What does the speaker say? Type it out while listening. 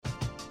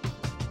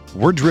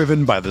We're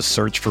driven by the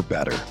search for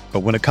better. But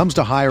when it comes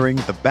to hiring,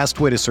 the best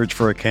way to search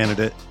for a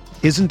candidate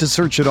isn't to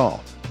search at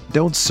all.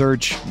 Don't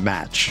search,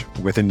 match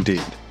with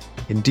Indeed.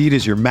 Indeed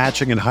is your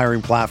matching and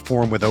hiring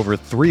platform with over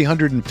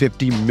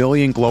 350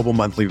 million global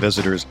monthly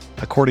visitors,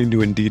 according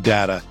to Indeed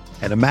data,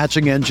 and a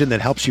matching engine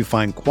that helps you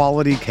find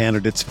quality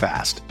candidates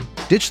fast.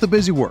 Ditch the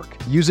busy work.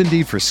 Use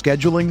Indeed for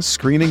scheduling,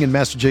 screening, and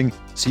messaging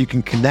so you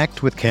can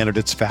connect with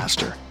candidates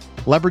faster.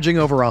 Leveraging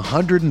over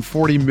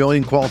 140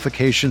 million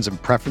qualifications and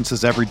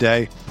preferences every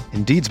day,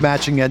 Indeed's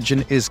matching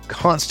engine is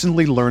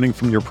constantly learning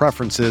from your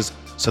preferences,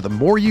 so the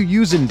more you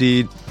use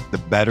Indeed, the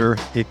better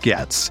it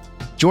gets.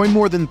 Join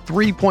more than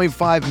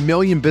 3.5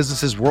 million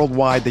businesses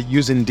worldwide that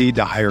use Indeed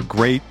to hire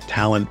great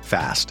talent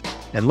fast.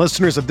 And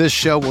listeners of this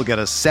show will get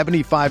a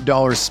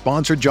 $75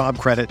 sponsored job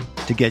credit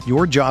to get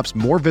your jobs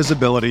more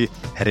visibility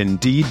at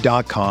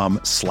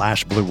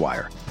Indeed.com/Blue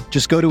Wire.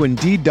 Just go to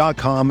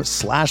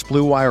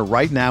Indeed.com/Blue Wire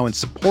right now and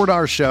support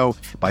our show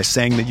by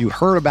saying that you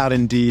heard about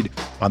Indeed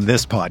on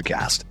this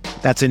podcast.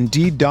 That's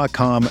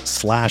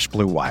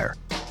Indeed.com/Blue Wire.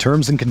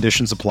 Terms and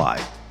conditions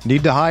apply.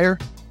 Need to hire?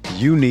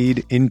 You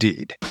need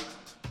Indeed.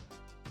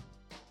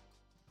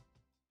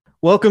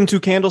 Welcome to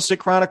Candlestick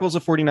Chronicles, a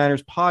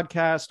 49ers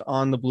podcast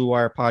on the Blue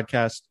Wire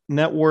Podcast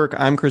Network.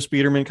 I'm Chris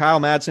Biederman.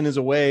 Kyle Madsen is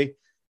away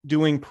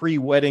doing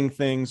pre-wedding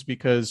things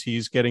because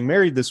he's getting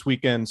married this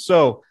weekend.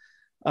 So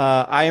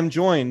I am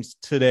joined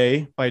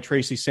today by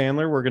Tracy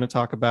Sandler. We're going to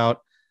talk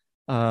about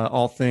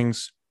all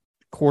things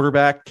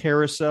quarterback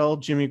carousel,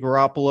 Jimmy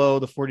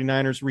Garoppolo, the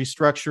 49ers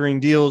restructuring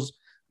deals,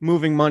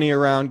 moving money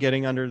around,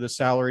 getting under the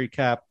salary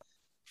cap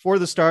for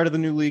the start of the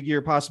new league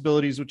year,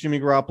 possibilities with Jimmy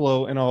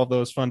Garoppolo, and all of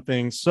those fun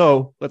things.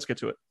 So let's get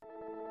to it.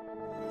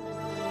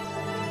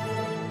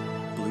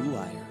 Blue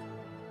Wire.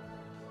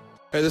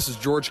 Hey, this is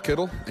George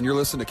Kittle, and you're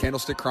listening to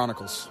Candlestick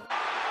Chronicles.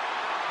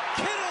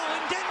 Kittle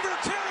in Denver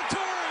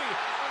territory.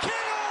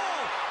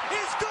 Kittle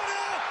is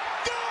gonna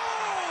go!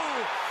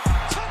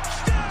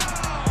 Touchdown!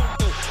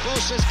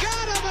 Bosa's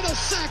got him, and he'll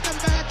sack him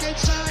back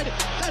inside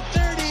the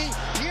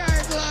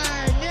 30-yard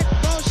line. Nick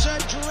Bosa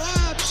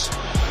drops.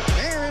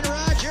 Aaron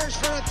Rodgers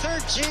for a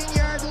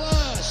 13-yard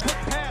loss. Quick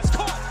pass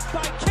caught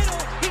by Kittle.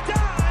 He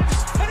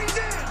dives, and he's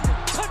in.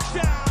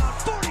 Touchdown,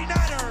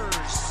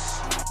 49ers.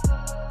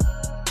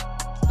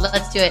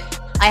 Let's do it.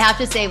 I have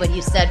to say, when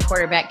you said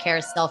quarterback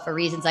carousel, for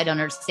reasons I don't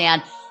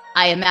understand,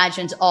 I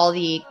imagined all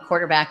the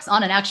quarterbacks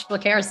on an actual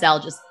carousel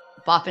just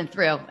bopping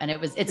through, and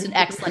it's an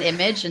excellent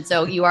image. And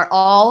so you are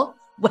all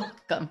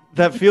welcome.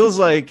 That feels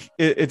like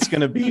it's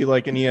going to be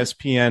like an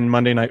ESPN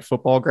Monday Night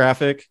Football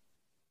graphic.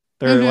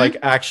 They're like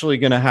actually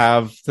going to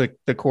have the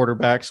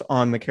quarterbacks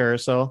on the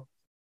carousel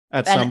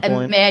at some point.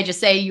 And may I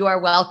just say, you are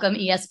welcome,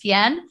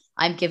 ESPN.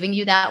 I'm giving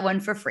you that one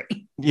for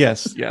free.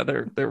 Yes. Yeah.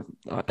 They're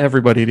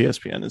everybody at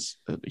ESPN is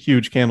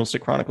huge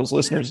Candlestick Chronicles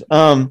listeners.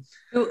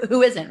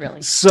 Who isn't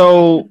really?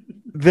 So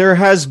there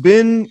has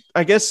been,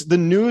 I guess, the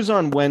news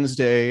on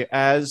Wednesday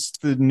as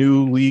the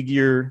new league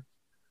year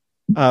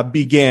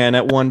began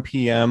at 1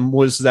 p.m.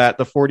 was that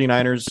the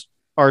 49ers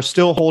are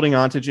still holding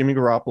on to Jimmy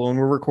Garoppolo, and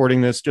we're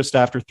recording this just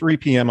after 3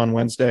 p.m. on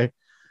Wednesday.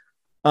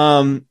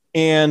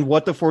 And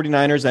what the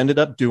 49ers ended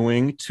up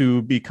doing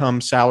to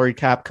become salary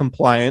cap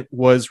compliant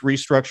was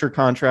restructure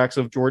contracts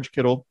of George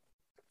Kittle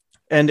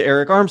and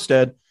Eric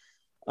Armstead,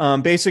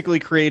 basically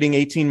creating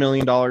 $18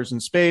 million in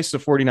space. The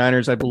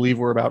 49ers, I believe,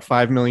 were about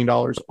 $5 million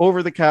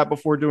over the cap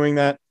before doing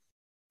that.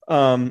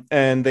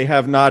 And they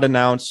have not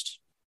announced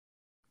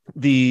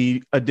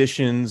the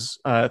additions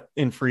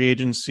in free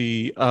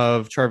agency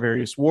of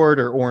Charvarius Ward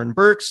or Oren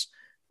Burks,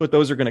 but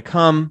those are going to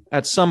come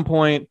at some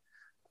point.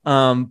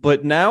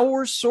 But now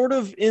we're sort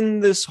of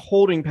in this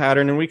holding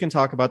pattern, and we can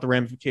talk about the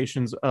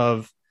ramifications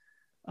of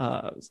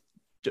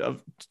the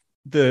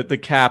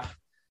cap.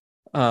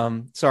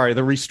 The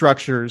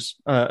restructures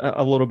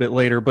a little bit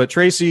later. But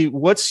Tracy,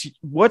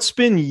 what's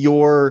been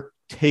your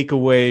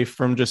takeaway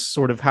from just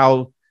sort of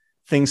how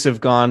things have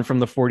gone from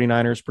the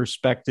 49ers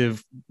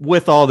perspective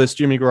with all this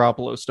Jimmy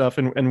Garoppolo stuff,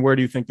 and where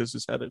do you think this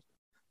is headed?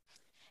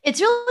 It's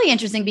really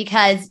interesting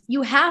because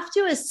you have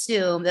to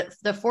assume that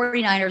the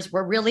 49ers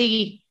were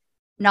really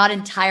not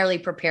entirely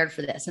prepared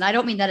for this. And I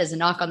don't mean that as a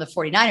knock on the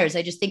 49ers.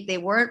 I just think they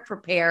weren't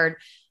prepared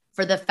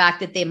for the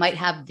fact that they might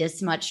have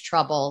this much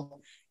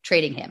trouble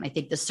trading him. I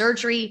think the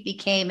surgery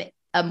became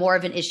more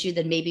of an issue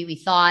than maybe we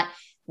thought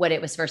when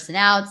it was first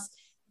announced.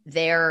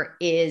 There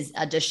is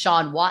a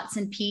Deshaun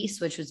Watson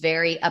piece, which was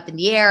very up in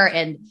the air.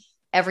 And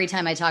every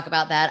time I talk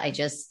about that, I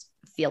just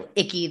feel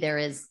icky. There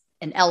is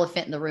an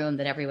elephant in the room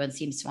that everyone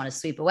seems to want to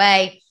sweep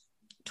away.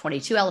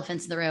 22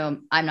 elephants in the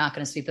room. I'm not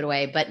going to sweep it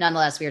away, but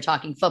nonetheless, we are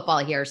talking football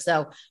here.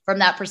 So from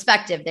that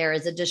perspective, there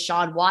is a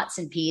Deshaun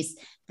Watson piece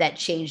that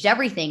changed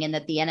everything, and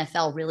that the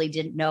NFL really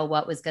didn't know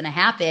what was going to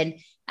happen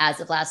as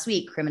of last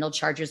week. Criminal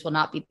charges will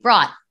not be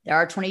brought. There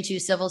are 22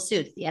 civil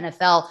suits. The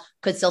NFL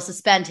could still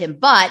suspend him,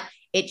 but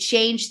it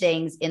changed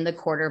things in the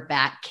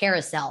quarterback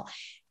carousel.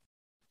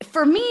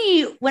 For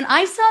me, when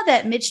I saw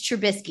that Mitch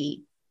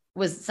Trubisky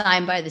was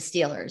signed by the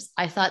Steelers,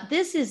 I thought,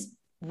 this is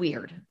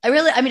weird. I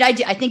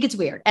think it's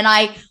weird. And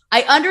I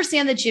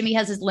understand that Jimmy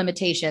has his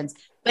limitations,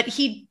 but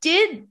he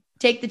did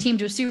take the team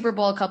to a Super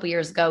Bowl a couple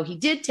years ago. He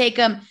did take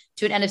them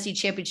to an NFC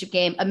Championship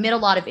game amid a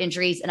lot of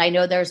injuries. And I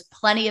know there's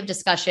plenty of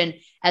discussion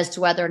as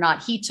to whether or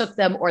not he took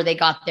them or they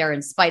got there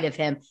in spite of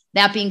him.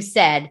 That being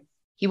said,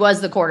 he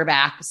was the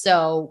quarterback,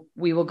 so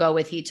we will go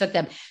with he took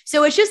them.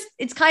 So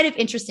it's kind of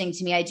interesting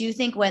to me. I do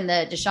think when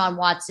the Deshaun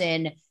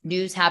Watson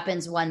news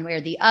happens one way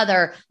or the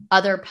other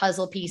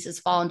puzzle pieces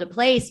fall into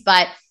place.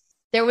 But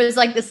there was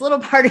like this little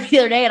part of me the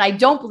other day, and I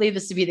don't believe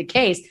this to be the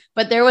case,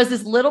 but there was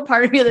this little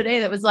part of me the other day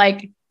that was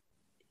like,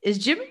 is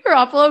Jimmy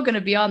Garoppolo going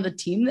to be on the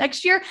team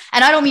next year?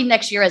 And I don't mean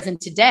next year as in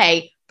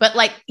today, but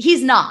like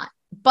he's not.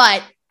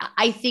 But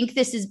I think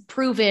this is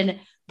proven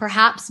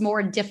perhaps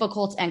more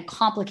difficult and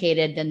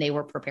complicated than they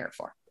were prepared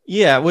for.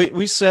 Yeah,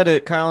 we said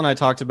it. Kyle and I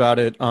talked about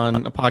it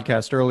on a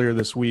podcast earlier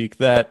this week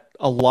that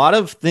a lot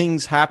of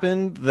things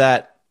happened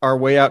that are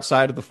way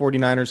outside of the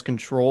 49ers'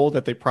 control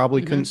that they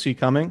probably couldn't see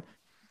coming.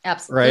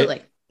 Absolutely.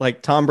 Right?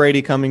 Like Tom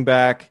Brady coming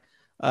back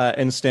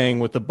and staying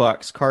with the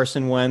Bucs,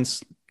 Carson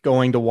Wentz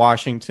going to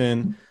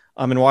Washington.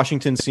 And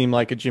Washington seemed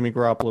like a Jimmy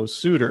Garoppolo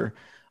suitor.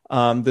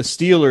 The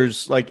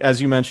Steelers, like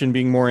as you mentioned,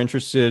 being more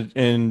interested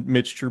in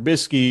Mitch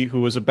Trubisky,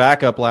 who was a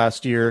backup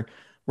last year,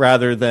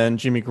 rather than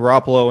Jimmy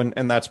Garoppolo.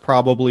 And that's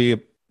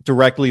probably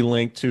directly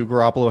linked to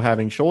Garoppolo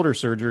having shoulder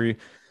surgery.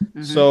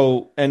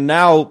 So, and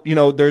now,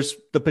 there's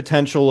the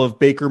potential of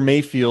Baker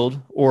Mayfield,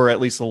 or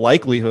at least the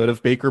likelihood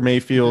of Baker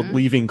Mayfield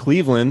leaving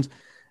Cleveland.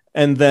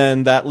 And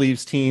then that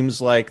leaves teams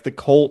like the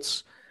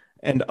Colts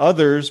and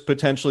others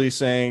potentially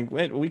saying,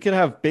 wait, we could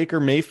have Baker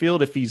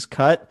Mayfield if he's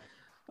cut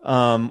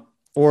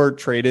or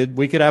traded.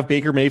 We could have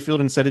Baker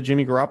Mayfield instead of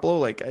Jimmy Garoppolo.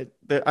 Like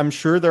I'm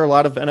sure there are a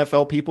lot of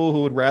NFL people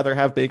who would rather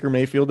have Baker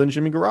Mayfield than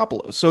Jimmy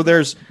Garoppolo. So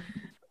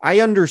I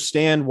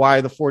understand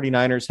why the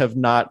 49ers have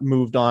not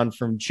moved on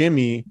from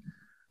Jimmy,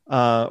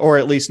 or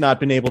at least not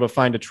been able to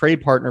find a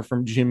trade partner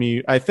from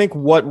Jimmy. I think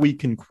what we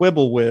can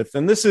quibble with,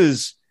 and this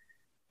is,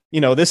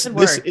 this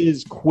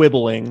is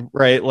quibbling,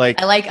 right?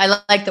 Like I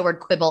like the word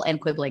quibble and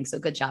quibbling. So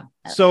good job.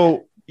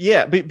 So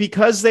yeah,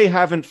 because they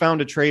haven't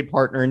found a trade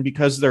partner and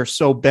because they're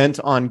so bent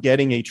on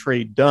getting a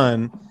trade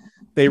done,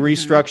 they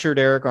restructured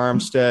Eric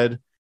Armstead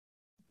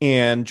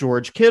and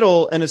George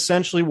Kittle. And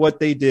essentially what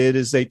they did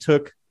is they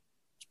took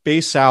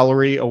base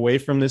salary away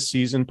from this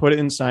season, put it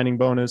in signing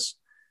bonus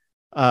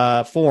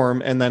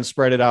form, and then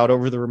spread it out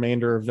over the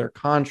remainder of their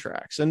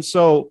contracts. And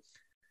so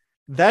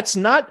that's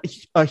not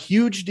a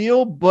huge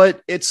deal,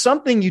 but it's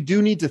something you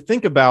do need to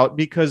think about,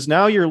 because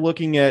now you're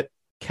looking at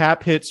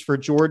cap hits for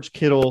George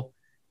Kittle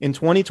in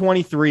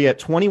 2023 at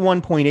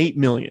 $21.8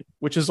 million,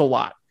 which is a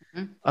lot.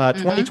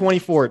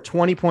 2024 at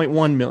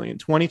 $20.1 million,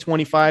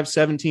 2025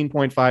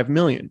 $17.5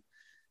 million.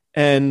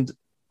 And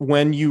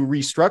when you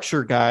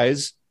restructure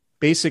guys,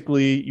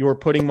 basically you're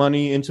putting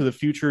money into the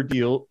future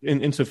deal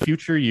into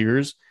future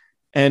years,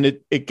 and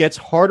it gets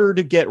harder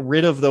to get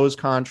rid of those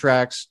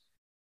contracts.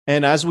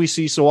 And as we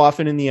see so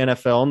often in the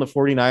NFL, and the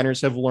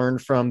 49ers have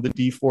learned from the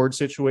Dee Ford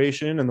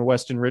situation and the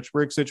Weston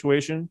Richburg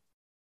situation,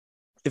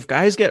 if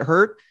guys get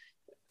hurt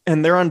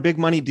and they're on big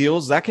money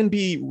deals, that can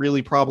be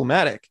really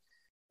problematic.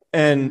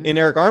 And in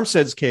Eric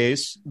Armstead's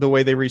case, the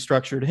way they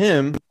restructured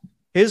him,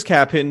 his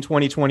cap hit in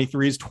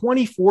 2023 is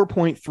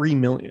 $24.3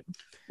 million.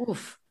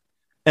 Oof.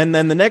 And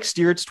then the next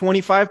year it's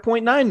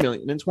 $25.9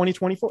 million in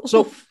 2024.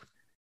 So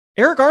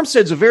Eric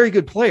Armstead's a very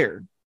good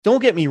player.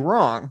 Don't get me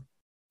wrong,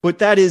 but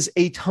that is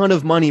a ton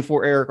of money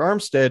for Eric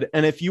Armstead.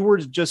 And if you were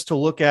just to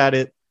look at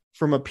it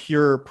from a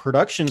pure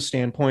production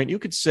standpoint, you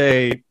could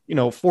say,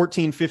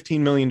 $14-15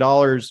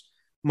 million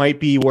might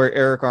be where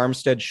Eric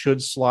Armstead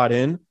should slot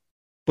in,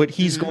 but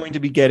he's going to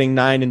be getting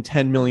 $9 and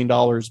 $10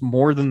 million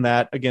more than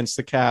that against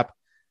the cap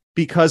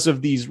because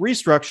of these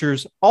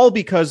restructures, all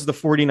because the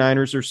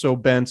 49ers are so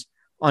bent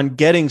on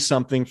getting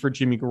something for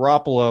Jimmy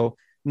Garoppolo,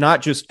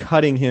 not just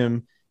cutting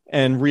him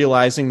and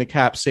realizing the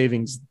cap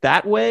savings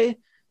that way.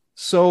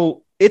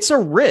 So it's a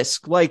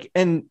risk,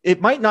 and it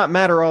might not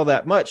matter all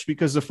that much,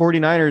 because the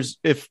 49ers,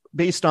 if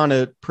based on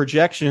a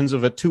projections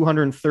of a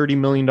 $230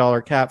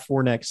 million cap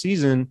for next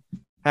season,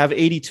 have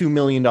 $82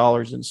 million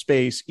in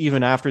space,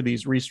 even after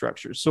these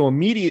restructures. So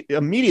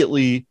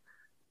immediately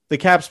the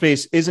cap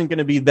space isn't going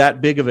to be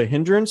that big of a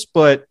hindrance,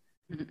 but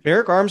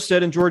Eric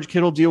Armstead and George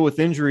Kittle deal with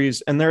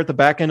injuries, and they're at the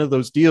back end of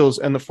those deals,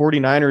 and the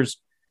 49ers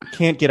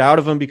can't get out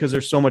of them because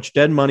there's so much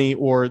dead money,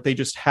 or they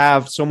just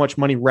have so much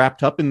money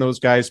wrapped up in those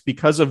guys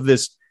because of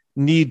this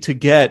need to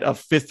get a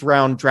 5th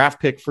round draft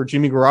pick for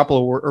Jimmy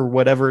Garoppolo or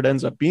whatever it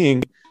ends up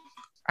being.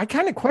 I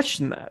kind of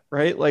question that,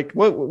 right? Like,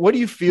 what do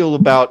you feel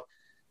about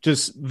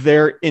just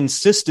their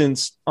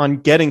insistence on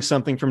getting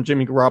something from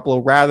Jimmy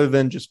Garoppolo rather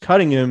than just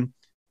cutting him?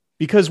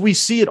 Because we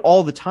see it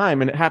all the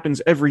time, and it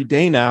happens every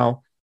day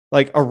now.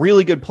 Like, a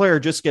really good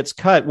player just gets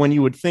cut when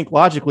you would think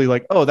logically,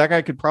 like, oh, that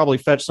guy could probably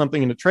fetch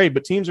something in a trade,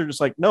 but teams are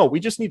just like, no, we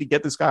just need to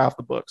get this guy off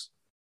the books.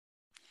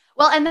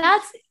 Well, and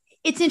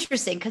it's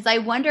interesting, because I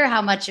wonder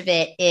how much of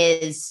it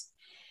is,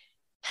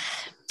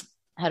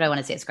 how do I want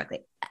to say this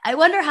correctly? I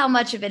wonder how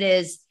much of it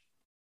is,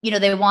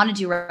 they want to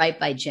do right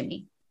by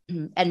Jimmy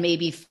and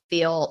maybe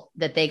feel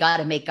that they got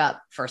to make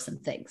up for some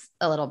things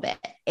a little bit.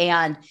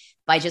 And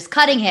by just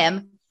cutting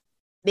him,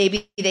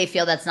 maybe they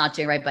feel that's not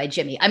doing right by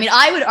Jimmy. I mean,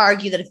 I would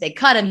argue that if they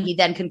cut him, he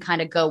then can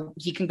kind of go,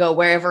 he can go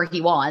wherever he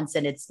wants,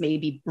 and it's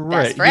maybe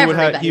best for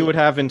everybody. He would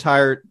have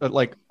entire,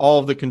 like, all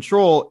of the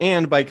control,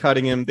 and by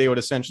cutting him, they would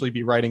essentially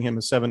be writing him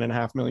a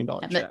 $7.5 million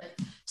check.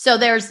 So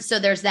there's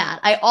that.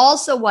 I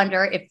also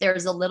wonder if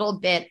there's a little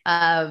bit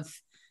of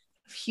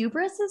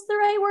hubris is the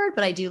right word,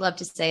 but I do love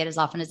to say it as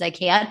often as I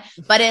can.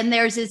 But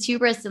there's his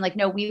hubris and like,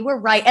 no, we were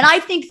right. And I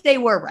think they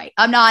were right.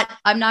 I'm not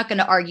going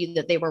to argue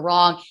that they were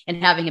wrong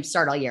in having him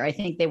start all year. I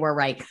think they were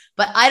right,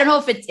 but I don't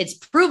know if it's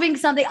proving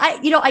something. I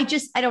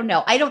don't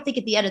know. I don't think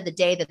at the end of the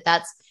day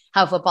that's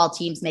how football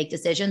teams make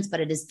decisions,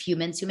 but it is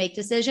humans who make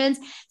decisions.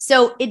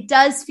 So it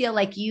does feel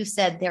like you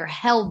said they're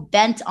hell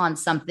bent on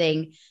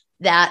something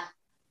that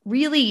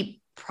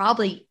really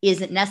probably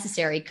isn't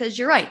necessary, because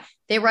you're right.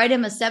 They write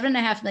him a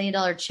 $7.5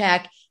 million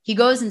check. He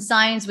goes and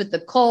signs with the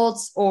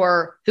Colts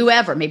or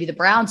whoever, maybe the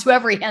Browns,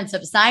 whoever he ends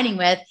up signing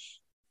with,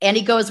 and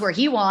he goes where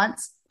he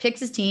wants,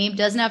 picks his team,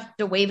 doesn't have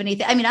to waive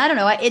anything. I mean, I don't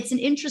know. It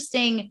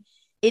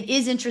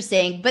is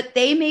interesting, but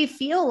they may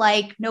feel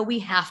like, no, we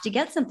have to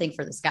get something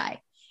for this guy,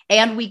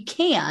 and we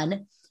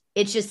can.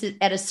 It's just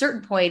at a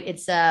certain point,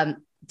 it's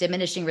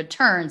diminishing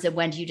returns. And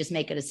when do you just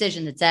make a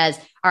decision that says,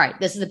 all right,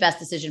 this is the best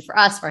decision for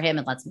us, for him,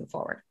 and let's move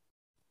forward?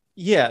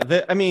 Yeah.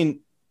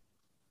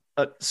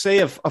 Say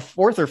a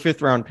fourth or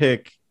fifth round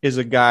pick is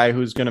a guy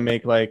who's going to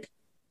make like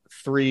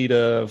 $3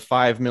 to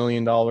 $5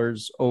 million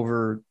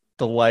over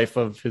the life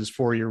of his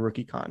 4-year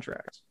rookie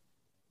contract.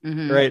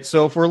 Mm-hmm. Right.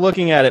 So if we're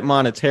looking at it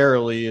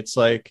monetarily, it's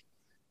like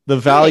the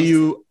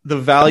value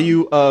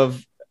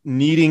of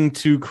needing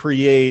to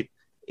create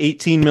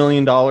 $18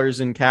 million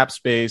in cap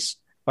space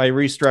by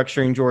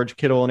restructuring George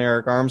Kittle and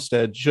Eric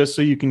Armstead, just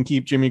so you can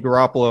keep Jimmy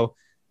Garoppolo,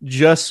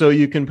 just so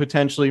you can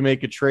potentially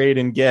make a trade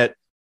and get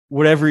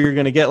whatever you're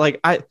going to get.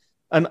 Like if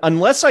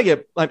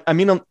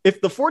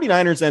the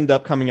 49ers end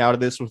up coming out of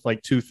this with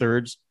like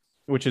 2/3,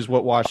 which is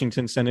what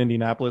Washington sent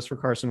Indianapolis for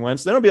Carson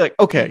Wentz, then it'll be like,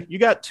 okay, you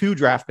got 2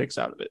 draft picks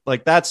out of it.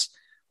 Like, that's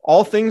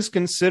all things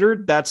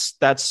considered. That's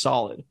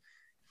solid.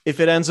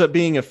 If it ends up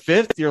being a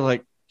 5th, you're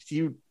like,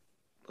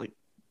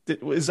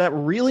 is that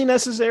really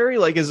necessary?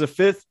 Like, is a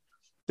 5th,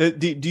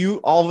 do you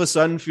all of a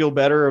sudden feel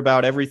better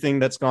about everything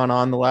that's gone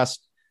on the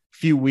last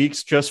few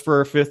weeks just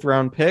for a 5th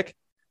round pick?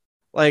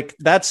 Like,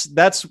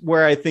 that's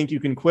where I think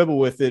you can quibble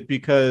with it,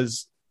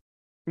 because,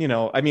 I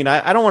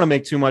don't want to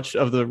make too much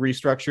of the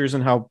restructures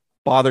and how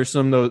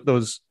bothersome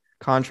those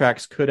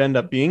contracts could end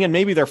up being. And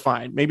maybe they're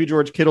fine. Maybe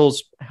George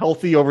Kittle's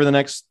healthy over the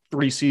next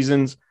 3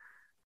 seasons.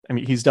 I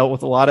mean, he's dealt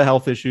with a lot of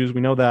health issues.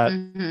 We know that.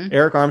 Mm-hmm.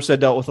 Eric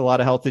Armstead dealt with a lot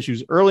of health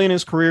issues early in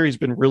his career. He's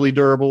been really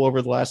durable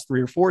over the last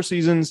 3 or 4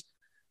 seasons.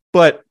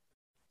 But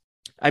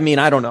I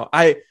don't know.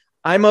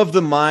 I'm of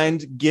the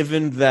mind,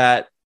 given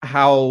that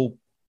how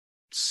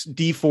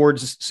Dee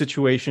Ford's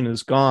situation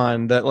is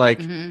gone,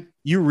 that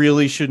you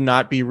really should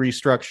not be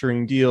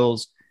restructuring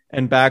deals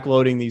and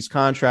backloading these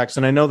contracts.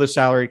 And I know the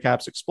salary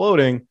cap's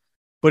exploding,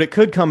 but it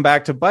could come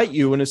back to bite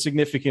you in a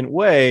significant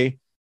way.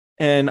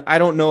 And I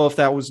don't know if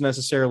that was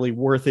necessarily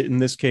worth it in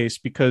this case,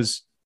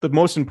 because the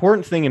most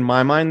important thing in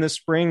my mind this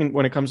spring,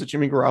 when it comes to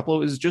Jimmy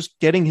Garoppolo, is just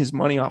getting his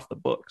money off the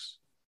books.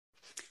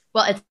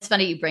 Well, it's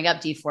funny you bring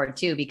up Dee Ford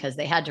too, because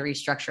they had to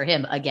restructure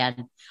him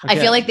again. I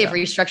feel like they've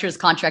restructured his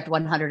contract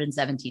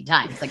 117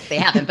 times. Like, they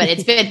haven't, but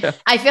it's been,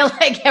 I feel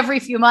like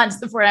every few months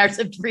the 49ers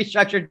have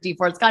restructured Dee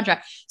Ford's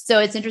contract. So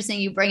it's interesting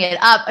you bring it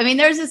up. I mean,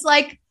 there's this,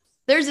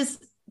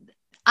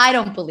 I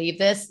don't believe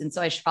this, and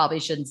so I probably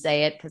shouldn't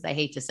say it because I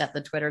hate to set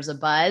the Twitters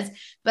abuzz,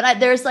 but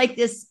there's like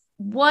this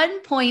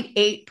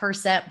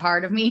 1.8%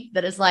 part of me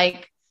that is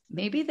like,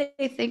 maybe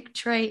they think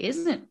Trey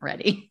isn't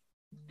ready.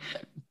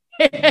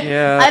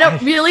 Yeah. I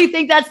don't really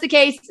think that's the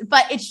case,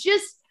 but I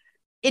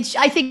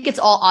think it's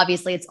all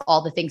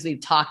the things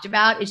we've talked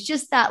about. It's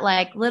just that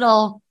like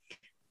tiny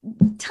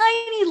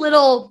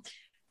little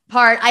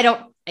part.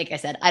 Like I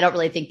said, I don't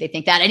really think they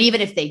think that. And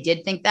even if they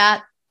did think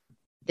that,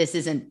 this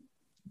isn't,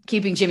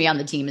 keeping Jimmy on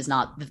the team is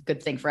not the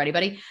good thing for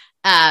anybody.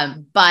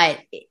 But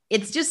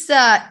it's just,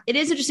 it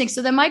is interesting.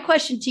 So then my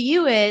question to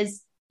you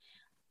is,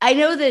 I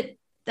know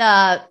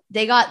that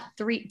they got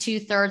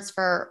 2/3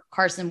 for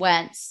Carson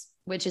Wentz,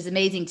 which is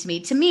amazing to me.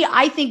 To me,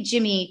 I think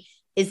Jimmy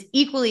is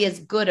equally as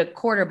good a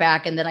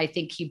quarterback, and then I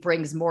think he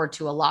brings more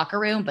to a locker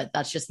room, but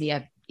that's just me.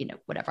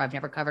 Whatever. I've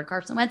never covered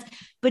Carson Wentz.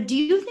 But do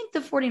you think the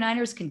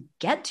 49ers can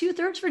get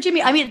 2/3 for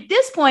Jimmy? I mean, at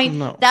this point,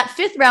 that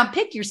 5th round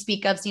pick you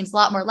speak of seems a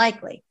lot more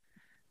likely.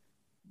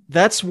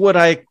 That's where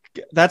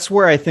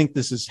I think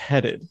this is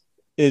headed,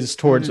 is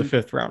towards a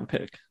 5th round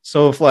pick.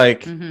 So if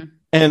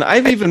and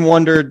I've even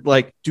wondered,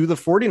 do the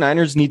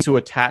 49ers need to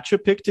attach a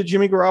pick to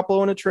Jimmy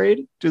Garoppolo in a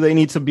trade? Do they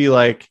need to be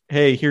like,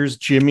 hey, here's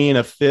Jimmy in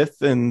a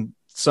 5th and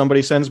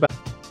somebody sends back?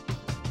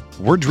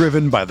 We're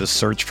driven by the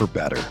search for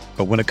better.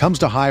 But when it comes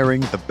to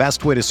hiring, the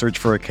best way to search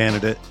for a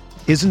candidate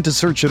isn't to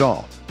search at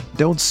all.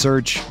 Don't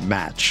search,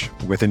 match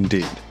with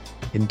Indeed.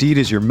 Indeed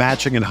is your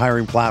matching and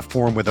hiring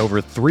platform with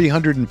over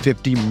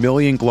 350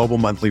 million global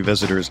monthly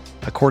visitors,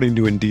 according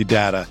to Indeed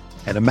data,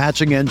 and a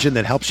matching engine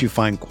that helps you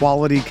find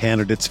quality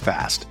candidates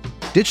fast.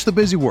 Ditch the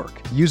busy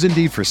work. Use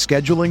Indeed for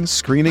scheduling,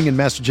 screening, and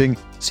messaging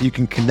so you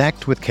can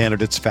connect with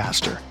candidates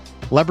faster.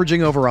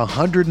 Leveraging over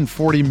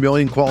 140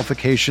 million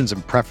qualifications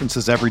and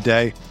preferences every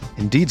day,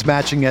 Indeed's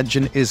matching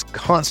engine is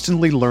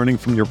constantly learning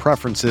from your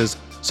preferences,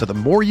 so the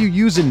more you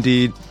use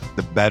Indeed,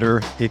 the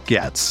better it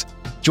gets.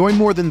 Join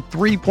more than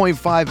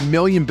 3.5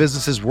 million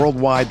businesses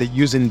worldwide that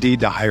use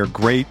Indeed to hire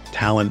great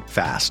talent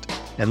fast.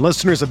 And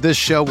listeners of this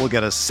show will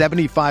get a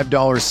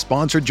 $75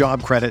 sponsored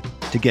job credit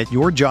to get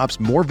your jobs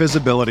more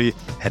visibility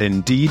at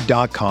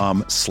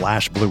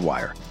Indeed.com/Blue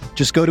Wire.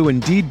 Just go to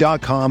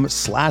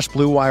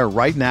Indeed.com/Blue Wire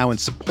right now and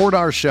support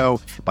our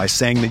show by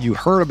saying that you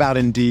heard about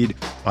Indeed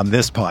on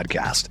this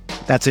podcast.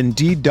 That's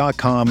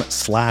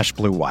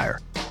Indeed.com/Blue Wire.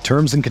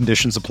 Terms and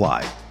conditions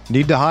apply.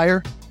 Need to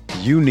hire?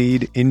 You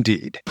need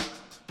Indeed.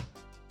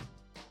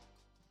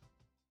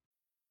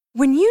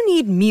 When you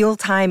need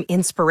mealtime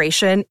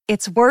inspiration,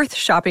 it's worth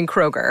shopping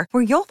Kroger,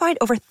 where you'll find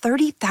over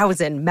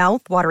 30,000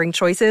 mouth-watering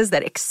choices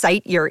that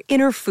excite your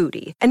inner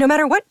foodie. And no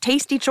matter what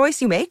tasty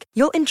choice you make,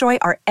 you'll enjoy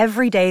our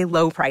everyday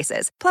low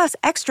prices, plus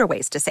extra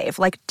ways to save,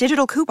 like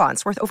digital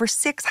coupons worth over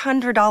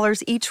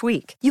 $600 each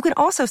week. You can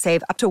also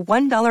save up to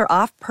 $1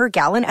 off per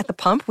gallon at the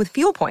pump with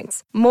fuel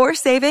points. More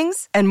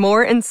savings and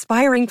more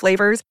inspiring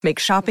flavors make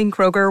shopping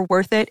Kroger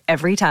worth it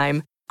every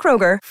time.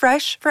 Kroger,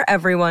 fresh for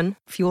everyone.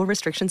 Fuel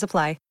restrictions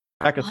apply.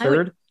 Back a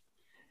third.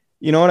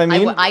 You know what I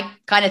mean? I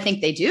kind of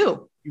think they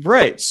do.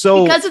 Right.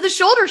 So because of the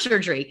shoulder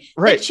surgery,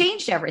 right. It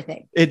changed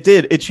everything. It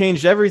did. It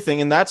changed everything.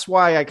 And that's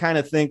why I kind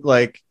of think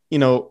like, you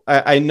know,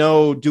 I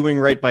know doing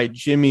right by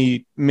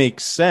Jimmy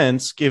makes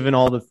sense given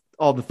all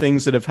the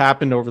things that have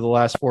happened over the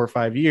last 4 or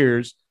 5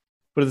 years.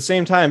 But at the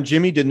same time,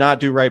 Jimmy did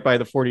not do right by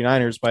the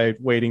 49ers by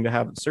waiting to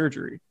have the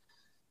surgery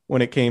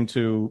when it came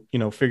to, you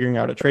know, figuring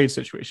out a trade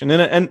situation.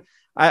 And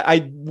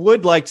I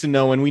would like to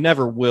know, and we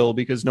never will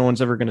because no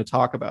one's ever going to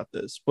talk about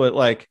this, but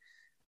like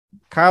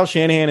Kyle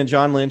Shanahan and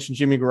John Lynch and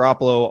Jimmy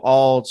Garoppolo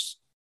all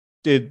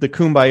did the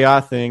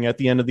kumbaya thing at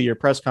the end of the year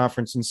press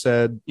conference and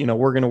said, you know,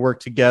 we're going to work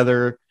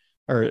together,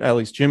 or at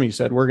least Jimmy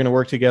said, we're going to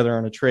work together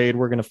on a trade.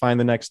 We're going to find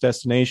the next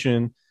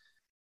destination.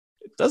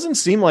 It doesn't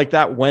seem like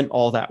that went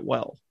all that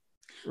well.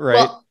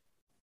 Right.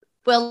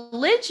 Well,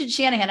 Lynch and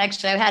Shanahan,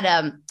 actually, I had,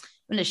 I'm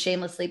going to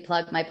shamelessly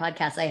plug my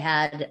podcast. I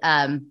had,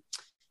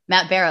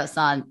 Matt Barrows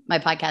on my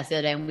podcast the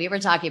other day, and we were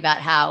talking about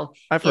how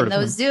I've heard in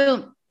those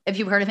Zoom, if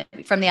you've heard of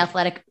him from The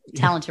Athletic,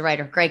 talented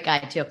writer, great guy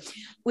too.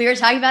 We were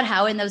talking about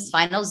how in those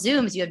final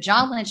Zooms, you have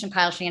John Lynch and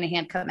Kyle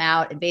Shanahan come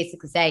out and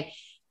basically say,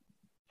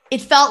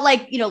 it felt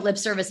like, you know, lip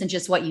service and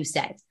just what you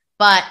said,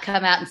 but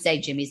come out and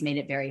say, Jimmy's made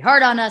it very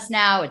hard on us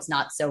now. It's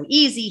not so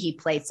easy. He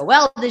played so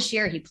well this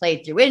year. He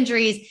played through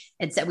injuries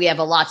and said, we have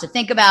a lot to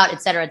think about,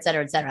 et cetera, et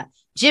cetera, et cetera.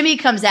 Jimmy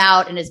comes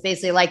out and is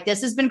basically like,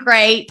 this has been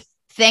great.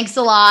 Thanks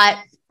a lot.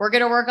 We're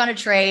going to work on a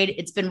trade.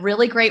 It's been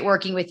really great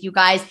working with you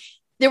guys.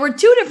 There were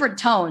two different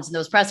tones in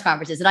those press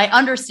conferences, and I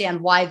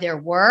understand why there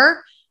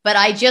were, but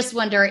I just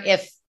wonder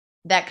if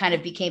that kind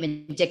of became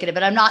indicative.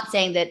 But I'm not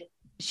saying that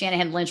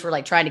Shanahan and Lynch were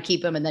like trying to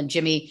keep him, and then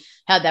Jimmy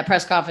had that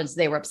press conference.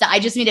 They were upset. I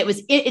just mean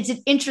it's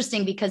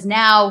interesting because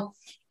now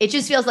it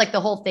just feels like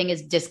the whole thing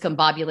is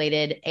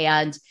discombobulated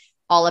and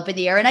all up in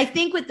the air. And I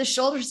think with the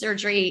shoulder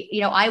surgery,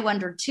 you know, I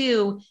wondered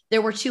too,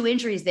 there were two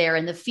injuries there,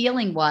 and the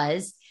feeling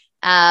was,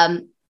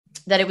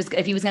 that it was,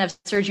 if he was going to have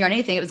surgery on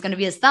anything, it was going to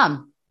be his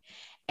thumb.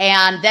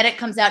 And then it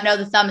comes out, no,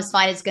 the thumb is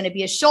fine. It's going to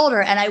be a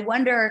shoulder. And I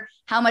wonder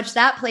how much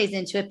that plays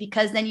into it,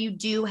 because then you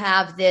do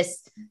have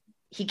this,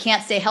 he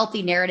can't stay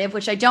healthy narrative,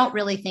 which I don't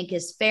really think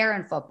is fair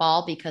in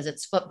football because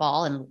it's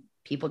football and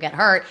people get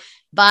hurt,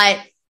 but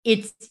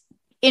it's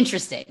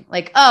interesting.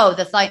 Like, oh,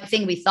 the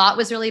thing we thought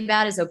was really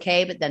bad is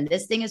okay, but then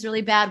this thing is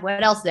really bad.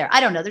 What else is there?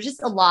 I don't know. There's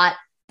just a lot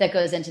that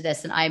goes into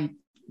this. And I'm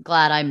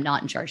glad I'm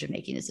not in charge of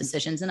making these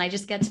decisions and I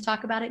just get to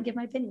talk about it and give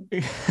my opinion.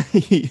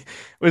 It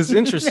was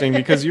interesting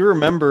because you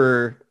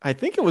remember, I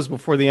think it was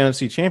before the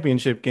NFC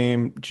Championship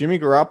game, Jimmy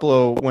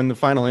Garoppolo, when the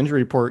final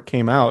injury report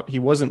came out, he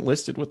wasn't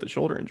listed with the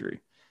shoulder injury.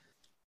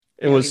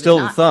 It was still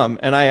the thumb.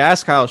 And I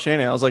asked Kyle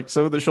Shanahan, I was like,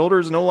 so the shoulder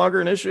is no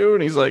longer an issue?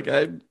 And he's like,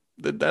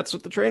 that's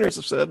what the trainers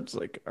have said. It's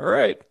like, all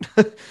right,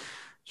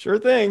 sure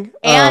thing.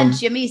 And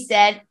Jimmy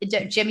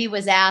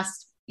was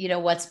asked, you know,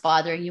 what's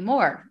bothering you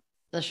more?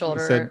 The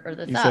shoulder or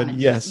the thumb? Said,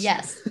 yes.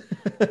 Yes.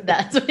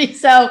 That's what he,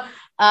 so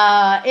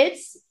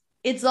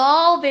it's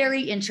all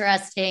very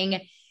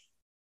interesting.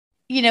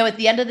 You know, at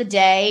the end of the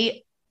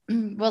day,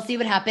 we'll see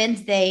what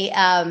happens. They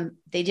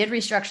did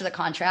restructure the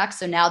contract.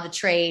 So now the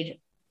trade,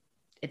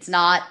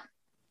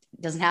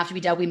 doesn't have to be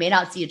done. We may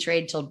not see a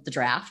trade till the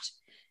draft.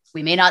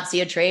 We may not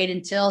see a trade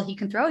until he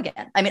can throw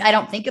again. I mean, I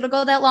don't think it'll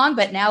go that long,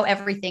 but now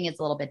everything is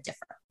a little bit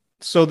different.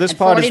 So this and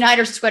pod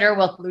 49ers Twitter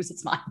will lose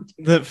its mind.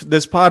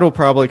 This pod will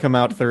probably come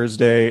out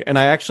Thursday. And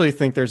I actually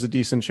think there's a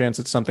decent chance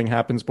that something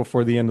happens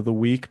before the end of the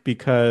week,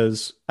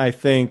 because I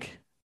think,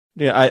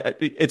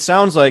 it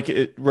sounds like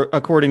it,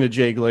 according to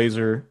Jay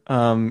Glazer,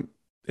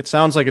 it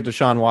sounds like a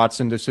Deshaun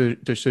Watson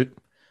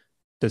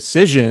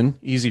decision,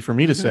 easy for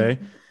me to say,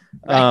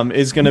 right,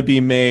 is going to be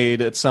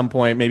made at some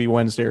point, maybe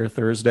Wednesday or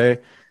Thursday.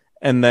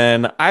 And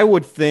then I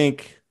would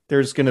think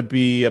there's going to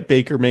be a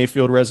Baker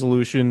Mayfield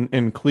resolution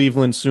in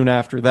Cleveland soon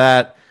after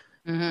that.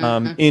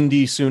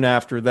 Indy soon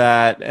after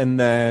that, and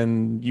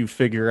then you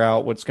figure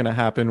out what's going to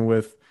happen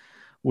with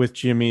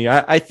Jimmy.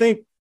 I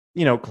think,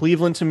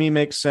 Cleveland to me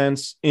makes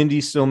sense. Indy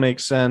still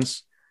makes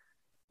sense.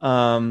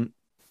 I've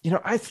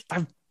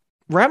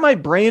wrapped my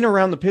brain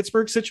around the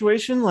Pittsburgh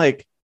situation.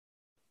 Like,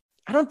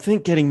 I don't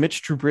think getting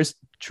Mitch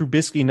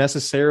Trubisky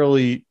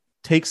necessarily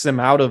takes them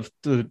out of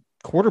the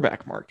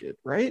quarterback market,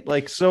 right?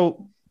 Like,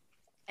 so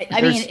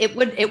I mean, it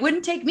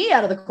wouldn't take me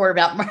out of the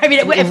quarterback. I mean,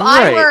 if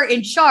I were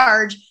in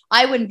charge,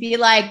 I wouldn't be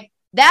like,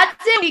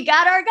 that's it, we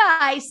got our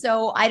guy.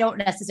 So I don't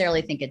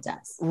necessarily think it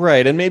does.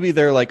 Right. And maybe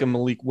they're like a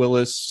Malik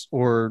Willis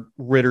or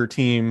Ritter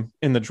team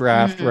in the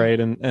draft, right?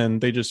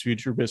 And they just view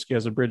Trubisky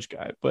as a bridge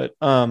guy. But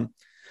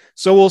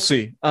so we'll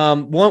see.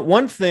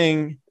 One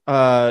thing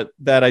that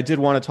I did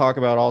want to talk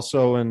about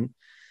also, and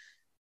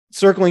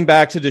circling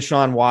back to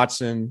Deshaun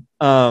Watson,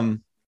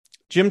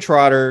 Jim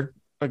Trotter,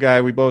 a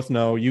guy we both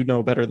know, you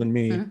know better than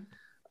me,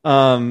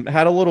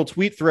 had a little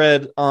tweet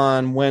thread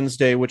on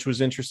Wednesday, which was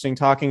interesting,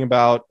 talking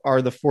about,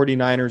 are the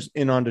 49ers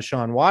in on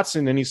Deshaun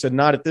Watson? And he said,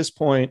 not at this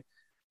point.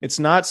 It's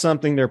not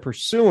something they're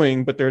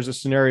pursuing, but there's a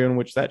scenario in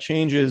which that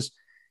changes.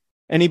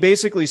 And he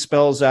basically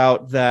spells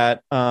out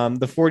that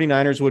the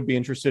 49ers would be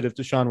interested if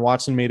Deshaun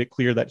Watson made it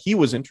clear that he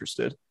was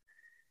interested.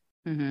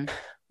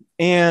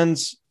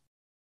 And,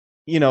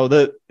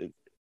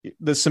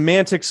 the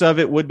semantics of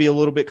it would be a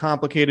little bit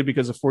complicated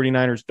because the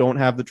 49ers don't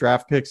have the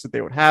draft picks that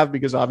they would have,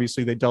 because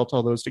obviously they dealt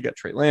all those to get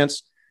Trey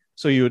Lance.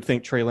 So you would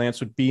think Trey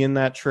Lance would be in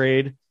that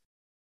trade.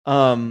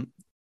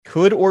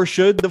 Could or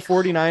should the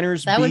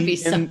 49ers be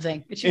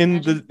something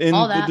in the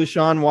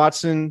Deshaun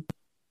Watson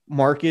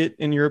market,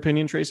 in your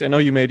opinion, Tracy? I know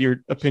you made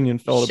your opinion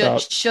felt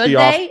about should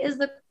they is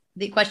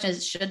the question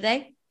is, should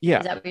they? Yeah.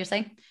 Is that what you're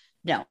saying?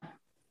 No.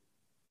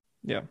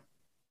 Yeah.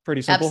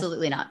 Pretty simple.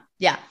 Absolutely not.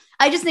 Yeah.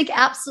 I just think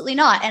absolutely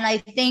not. And I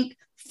think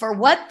for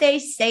what they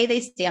say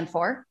they stand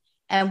for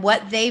and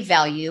what they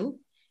value,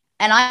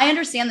 and I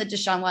understand that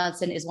Deshaun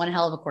Watson is one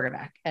hell of a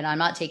quarterback, and I'm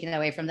not taking that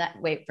away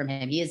from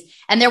him. He is.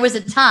 And there was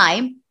a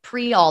time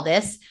pre all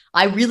this,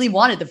 I really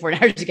wanted the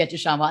 49ers to get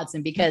Deshaun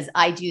Watson because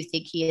I do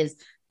think he is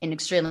an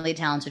extremely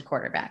talented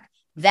quarterback.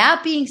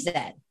 That being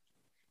said,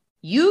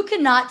 you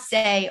cannot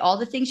say all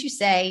the things you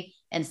say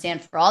and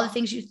stand for all the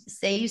things you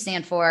say you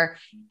stand for,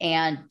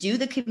 and do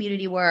the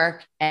community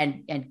work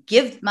and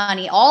give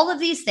money, all of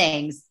these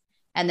things,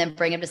 and then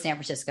bring him to San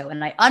Francisco.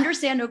 And I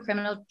understand no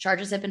criminal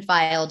charges have been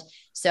filed,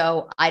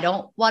 so I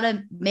don't want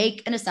to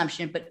make an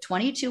assumption, but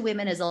 22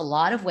 women is a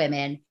lot of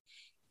women.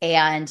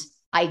 And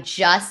I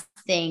just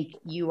think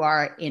you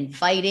are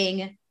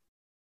inviting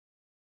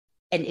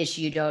an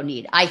issue you don't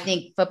need. I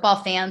think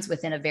football fans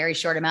within a very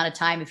short amount of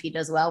time, if he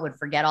does well, would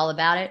forget all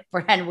about it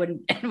and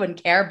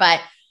wouldn't care. But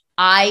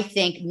I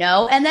think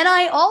no. And then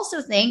I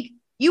also think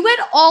you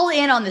went all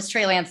in on this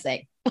Trey Lance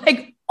thing,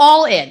 like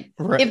all in.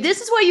 Right. If this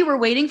is what you were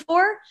waiting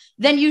for,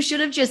 then you should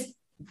have just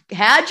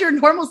had your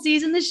normal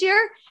season this year,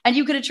 and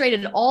you could have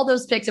traded all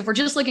those picks. If we're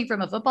just looking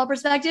from a football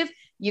perspective,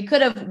 you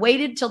could have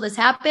waited till this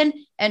happened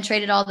and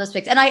traded all those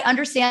picks. And I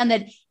understand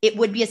that it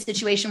would be a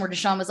situation where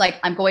Deshaun was like,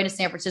 I'm going to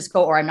San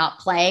Francisco or I'm not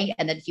playing,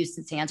 and then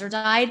Houston's hands are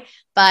tied.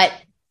 But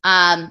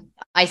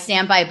I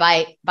stand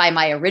by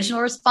my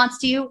original response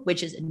to you,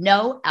 which is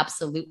no,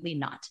 absolutely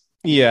not.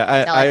 Yeah,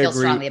 I feel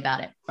agree strongly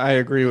about it. I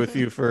agree with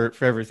you for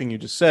everything you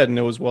just said, and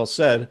it was well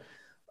said.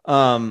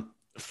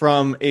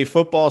 From a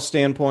football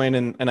standpoint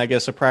and I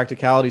guess a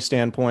practicality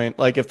standpoint,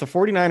 like if the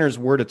 49ers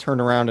were to turn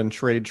around and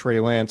trade Trey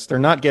Lance, they're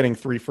not getting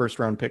 3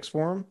 first-round picks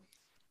for him.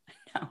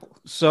 No.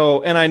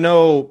 So, and I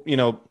know,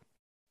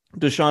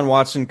 Deshaun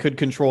Watson could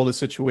control the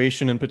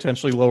situation and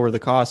potentially lower the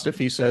cost if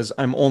he says,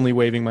 I'm only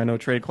waiving my no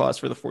trade clause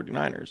for the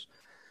 49ers.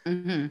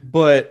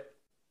 But,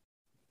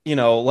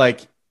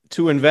 like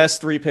to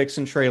invest 3 picks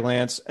in Trey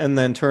Lance and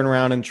then turn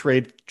around and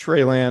trade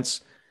Trey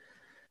Lance,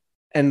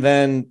 and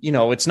then,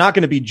 it's not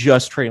going to be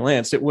just Trey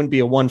Lance. It wouldn't be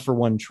a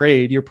 1-for-1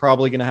 trade. You're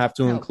probably going to have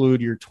to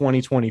include your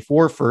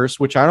 2024 first,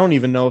 which I don't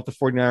even know if the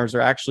 49ers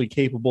are actually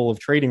capable of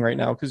trading right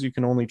now, because you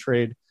can only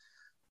trade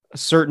a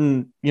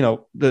certain,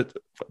 the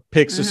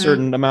picks a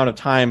certain amount of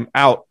time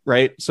out,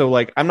 right? So,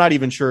 like, I'm not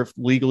even sure if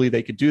legally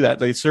they could do that.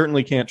 They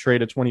certainly can't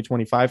trade a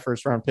 2025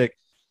 first-round pick.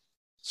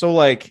 So,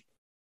 like,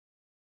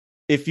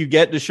 if you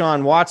get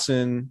Deshaun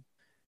Watson,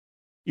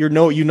 you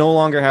no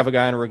longer have a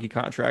guy on a rookie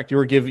contract.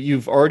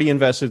 You've already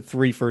invested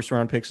 3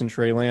 first-round picks in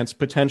Trey Lance,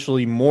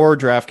 potentially more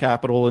draft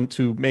capital, and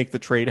to make the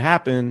trade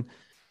happen.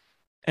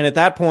 And at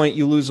that point,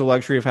 you lose the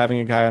luxury of having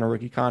a guy on a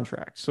rookie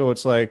contract. So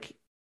it's like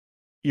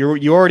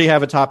you already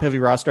have a top-heavy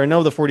roster. I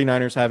know the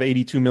 49ers have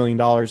 $82 million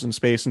in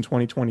space in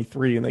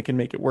 2023, and they can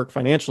make it work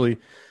financially,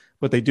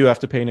 but they do have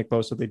to pay Nick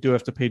Bosa. They do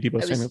have to pay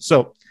Deebo Samuel.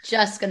 So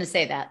just going to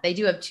say that they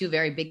do have 2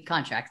 very big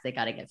contracts they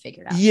got to get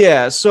figured out.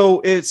 Yeah.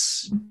 So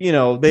it's,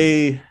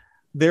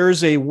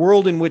 there's a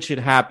world in which it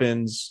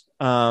happens.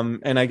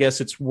 And I guess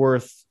it's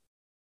worth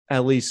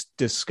at least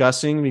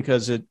discussing,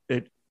 because it,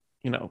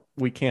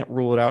 we can't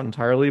rule it out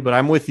entirely, but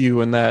I'm with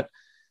you in that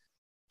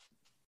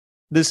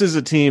this is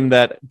a team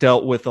that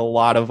dealt with a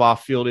lot of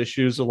off-field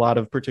issues, a lot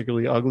of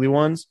particularly ugly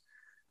ones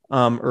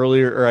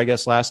earlier, or I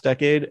guess last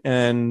decade.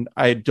 And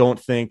I don't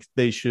think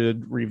they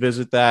should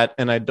revisit that.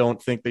 And I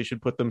don't think they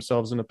should put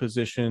themselves in a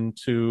position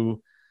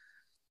to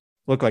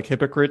look like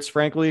hypocrites,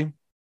 frankly.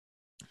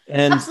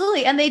 And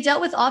absolutely. And they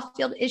dealt with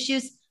off-field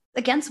issues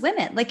against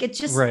women. Like it's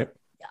just, right.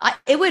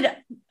 I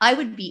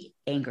would be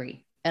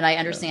angry. And I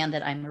understand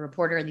that I'm a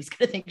reporter and these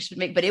kind of things should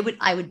make, but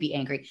I would be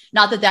angry.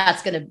 Not that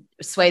that's going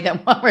to sway them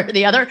one way or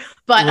the other,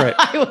 but right.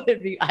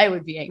 I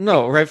would be angry.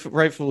 No,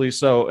 rightfully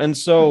so. And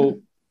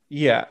so,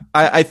 yeah,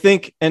 I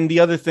think, and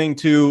the other thing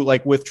too,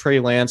 like with Trey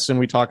Lance, and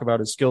we talk about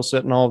his skill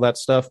set and all of that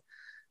stuff,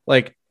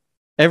 like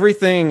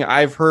everything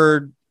I've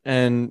heard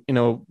and, you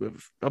know,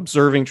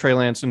 observing Trey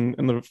Lance and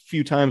the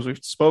few times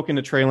we've spoken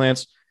to Trey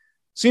Lance,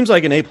 seems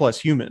like an A+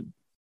 human.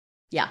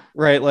 Yeah.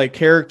 Right. Like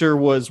character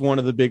was one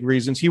of the big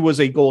reasons. He was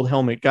a gold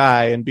helmet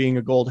guy, and being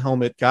a gold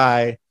helmet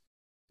guy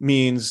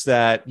means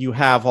that you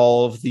have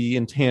all of the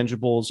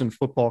intangibles and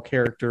football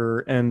character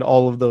and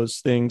all of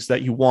those things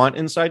that you want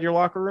inside your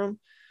locker room.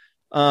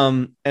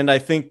 And I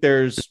think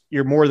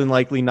you're more than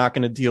likely not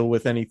going to deal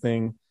with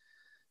anything.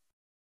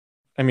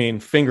 I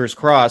mean, fingers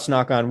crossed,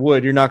 knock on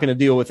wood, you're not going to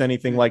deal with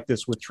anything like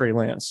this with Trey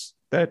Lance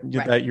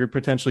that you're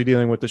potentially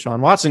dealing with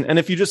Deshaun Watson. And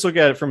if you just look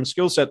at it from a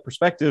skill set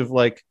perspective,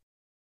 like,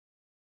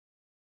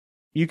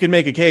 you can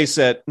make a case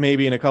that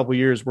maybe in a couple of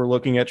years, we're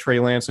looking at Trey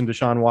Lance and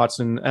Deshaun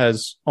Watson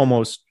as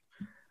almost,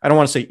 I don't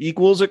want to say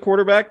equals at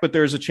quarterback, but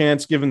there's a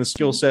chance, given the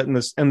skill set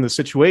and the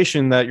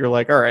situation, that you're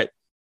like, all right,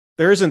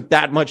 there isn't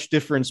that much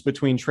difference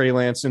between Trey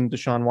Lance and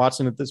Deshaun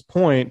Watson at this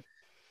point.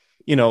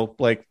 You know,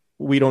 like,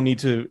 we don't need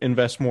to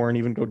invest more and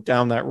even go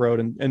down that road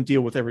and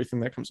deal with everything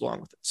that comes along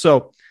with it.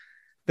 So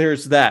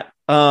there's that.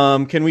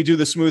 Can we do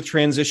the smooth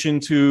transition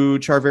to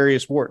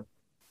Charvarius Ward?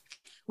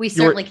 We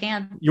certainly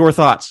can. Your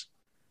thoughts?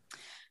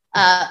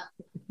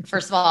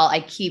 First of all,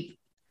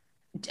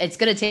 it's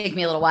going to take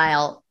me a little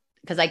while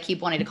because I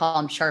keep wanting to call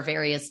him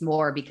Charvarius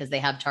Moore because they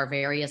have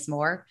Tarvarius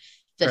Moore,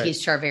 that right.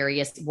 He's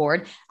Charvarius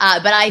Ward.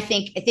 But I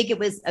think it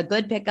was a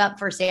good pickup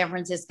for San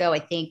Francisco. I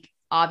think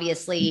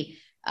obviously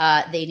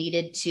they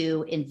needed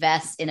to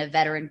invest in a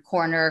veteran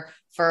corner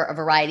for a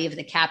variety of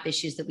the cap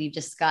issues that we've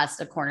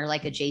discussed. A corner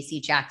like a JC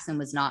Jackson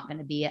was not going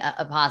to be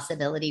a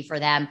possibility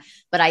for them,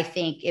 but I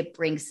think it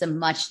brings some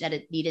much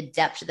needed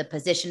depth to the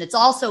position. It's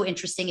also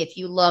interesting if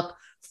you look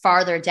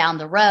farther down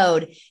the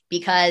road,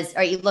 because,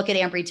 or you look at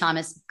Ambry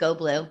Thomas, go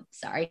blue.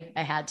 Sorry,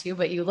 I had to,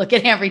 but you look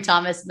at Ambry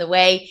Thomas and the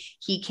way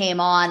he came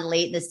on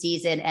late in the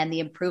season and the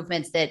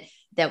improvements that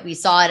we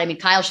saw it. I mean,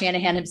 Kyle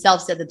Shanahan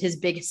himself said that his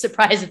biggest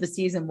surprise of the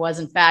season was,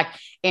 in fact,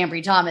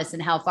 Ambry Thomas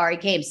and how far he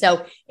came.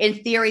 So in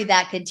theory,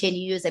 that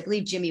continues. I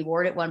believe Jimmy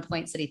Ward at one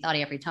point said he thought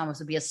Ambry Thomas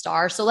would be a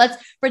star. So let's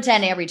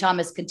pretend Ambry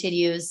Thomas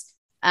continues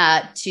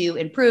to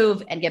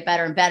improve and get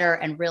better and better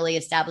and really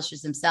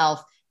establishes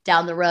himself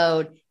down the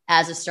road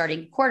as a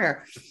starting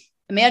corner.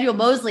 Emmanuel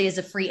Moseley is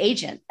a free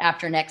agent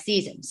after next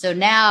season. So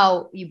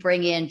now you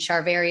bring in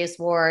Charvarius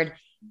Ward,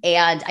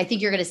 and I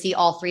think you're going to see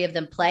all three of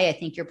them play. I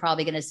think you're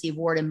probably going to see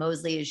Ward and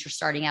Moseley as your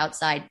starting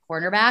outside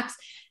cornerbacks,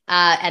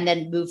 and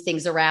then move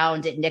things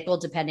around at nickel,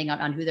 depending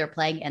on who they're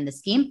playing and the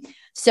scheme.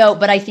 So,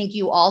 but I think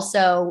you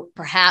also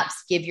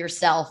perhaps give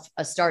yourself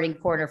a starting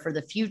corner for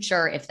the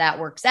future if that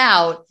works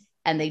out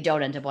and they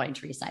don't end up wanting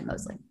to re-sign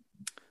Moseley.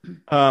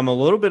 A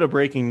little bit of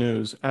breaking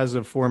news as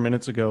of 4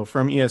 minutes ago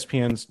from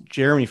ESPN's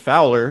Jeremy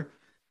Fowler.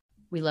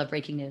 We love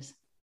breaking news.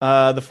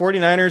 The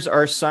 49ers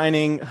are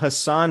signing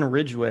Hassan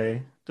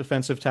Ridgeway,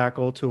 defensive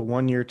tackle, to a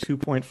 1-year,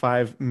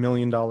 $2.5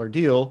 million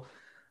deal.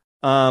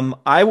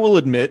 I will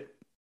admit,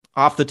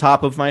 off the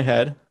top of my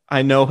head,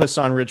 I know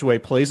Hassan Ridgeway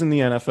plays in the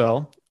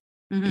NFL.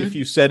 Mm-hmm. If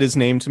you said his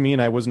name to me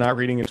and I was not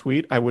reading a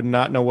tweet, I would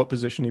not know what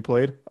position he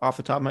played off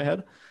the top of my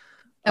head.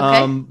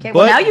 Okay.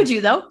 Well, now you do,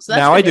 though. So that's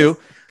now I do.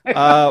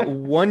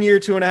 1 year,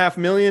 $2.5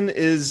 million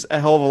is a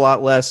hell of a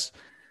lot less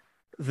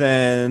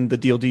than the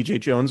deal DJ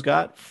Jones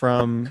got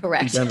from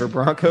the Denver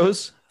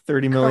Broncos.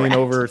 $30 million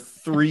over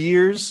 3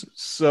 years.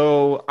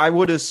 So I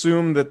would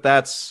assume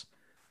it's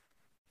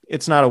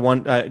not a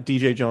one.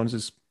 DJ Jones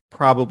is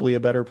probably a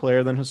better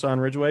player than Hassan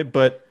Ridgeway,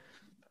 but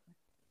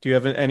do you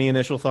have any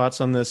initial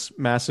thoughts on this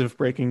massive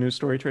breaking news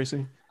story,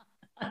 Tracy?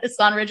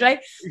 Hassan Ridgeway.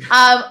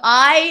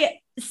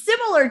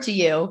 Similar to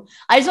you,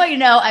 I just want you to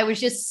know I was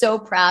just so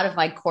proud of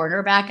my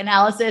cornerback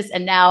analysis,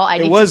 and now I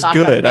need it was to talk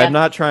good. About I'm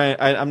not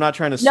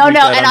trying to sweep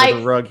that under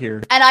the rug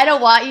here, and I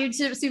don't want you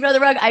to sweep it under the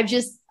rug.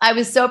 I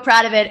was so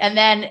proud of it, and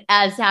then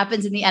as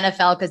happens in the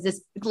NFL, because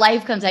this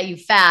life comes at you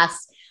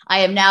fast, I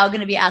am now going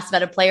to be asked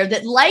about a player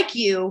that, like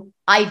you,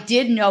 I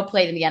did know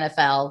played in the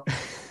NFL,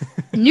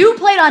 knew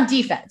played on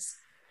defense.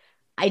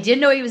 I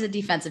didn't know he was a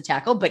defensive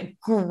tackle, but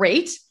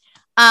great.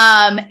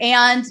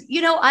 And,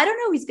 you know, I don't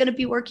know, he's going to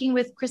be working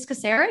with Chris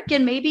Kasarik,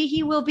 and maybe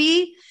he will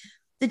be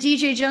the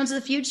DJ Jones of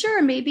the future,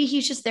 and maybe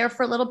he's just there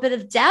for a little bit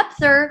of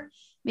depth, or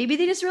maybe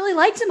they just really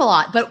liked him a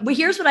lot. But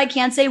here's what I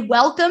can say.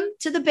 Welcome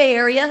to the Bay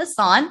Area,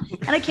 Hassan,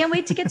 and I can't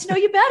wait to get to know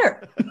you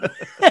better.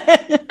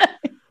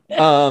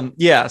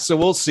 Yeah, so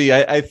we'll see.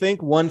 I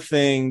think one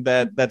thing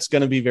that's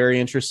going to be very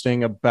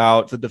interesting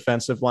about the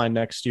defensive line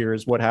next year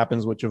is what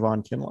happens with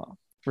Javon Kinlaw,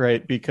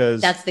 right?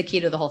 Because that's the key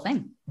to the whole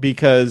thing.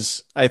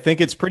 Because I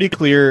think it's pretty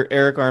clear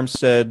Eric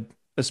Armstead,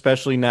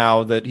 especially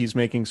now that he's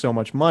making so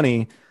much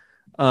money,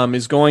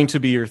 is going to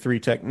be your 3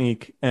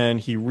 technique. And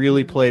he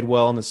really played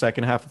well in the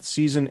second half of the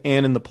season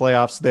and in the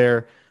playoffs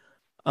there,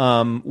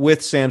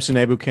 with Samson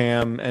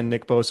Ebukam and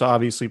Nick Bosa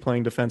obviously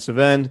playing defensive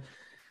end.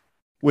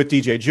 With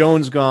DJ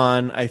Jones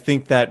gone, I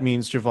think that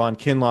means Javon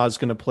Kinlaw is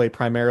going to play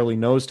primarily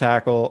nose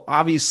tackle.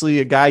 Obviously,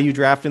 a guy you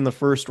draft in the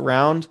first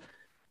round,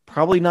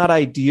 probably not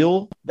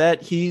ideal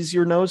that he's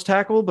your nose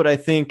tackle, but I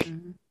think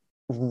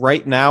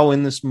right now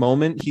in this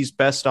moment, he's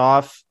best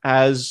off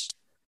as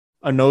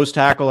a nose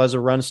tackle, as a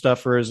run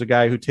stuffer, as a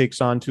guy who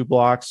takes on 2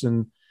 blocks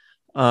and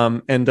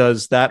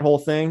does that whole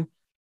thing.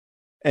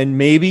 And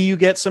maybe you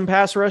get some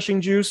pass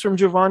rushing juice from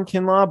Javon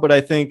Kinlaw, but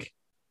I think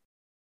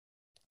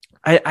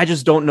I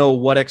just don't know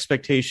what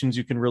expectations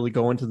you can really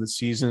go into the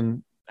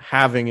season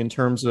having in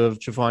terms of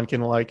Javon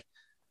Kinlaw. Like,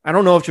 I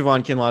don't know if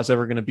Javon Kinlaw is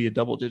ever going to be a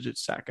double-digit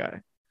sack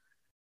guy,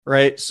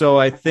 right? So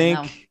I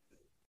think,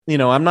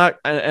 I'm not,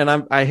 and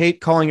I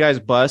hate calling guys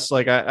busts.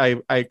 Like,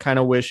 I kind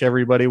of wish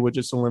everybody would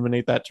just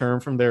eliminate that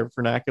term from their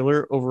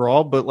vernacular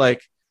overall. But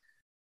like,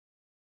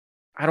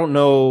 I don't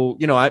know,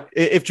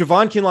 if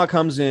Javon Kinlaw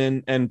comes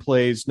in and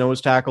plays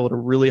nose tackle at a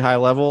really high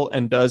level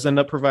and does end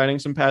up providing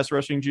some pass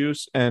rushing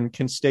juice and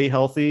can stay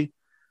healthy,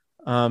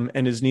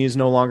 and his knee is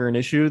no longer an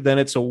issue, then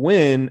it's a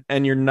win.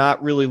 And you're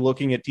not really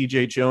looking at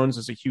DJ Jones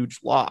as a huge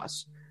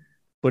loss.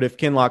 But if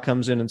Kinlaw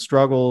comes in and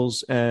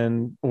struggles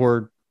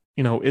or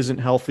isn't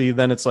healthy,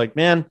 then it's like,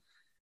 man,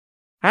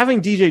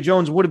 having DJ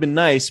Jones would have been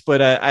nice.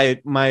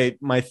 But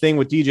my thing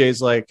with DJ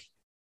is like,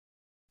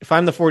 if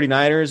I'm the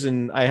 49ers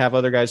and I have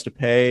other guys to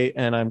pay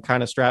and I'm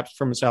kind of strapped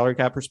from a salary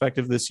cap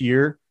perspective this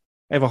year,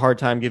 I have a hard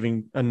time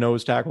giving a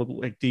nose tackle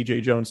like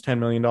DJ Jones $10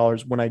 million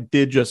when I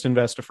did just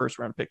invest a first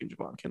round pick in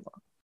Javon Kinlaw.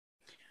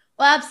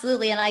 Well,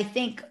 absolutely. And I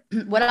think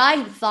what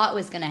I thought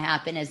was going to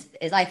happen is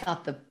I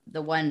thought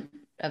the one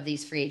of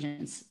these free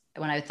agents,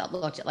 when I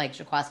looked at like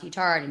Jaquiski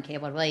Tartt and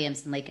Caleb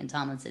Williams and Laken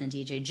Tomlinson and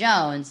DJ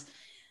Jones,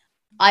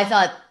 I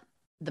thought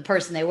the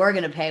person they were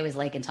going to pay was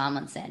Laken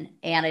Tomlinson.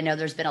 And I know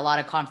there's been a lot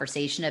of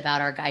conversation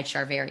about our guy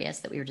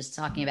Charvarius that we were just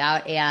talking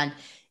about. And,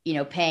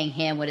 paying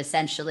him would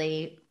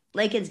essentially,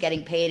 Laken's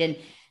getting paid. And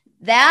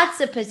that's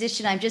a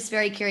position I'm just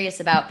very curious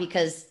about,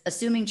 because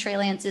assuming Trey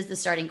Lance is the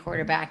starting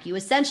quarterback, you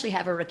essentially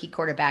have a rookie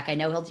quarterback. I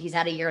know he's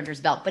had a year under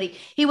his belt, but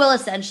he will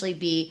essentially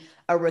be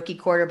a rookie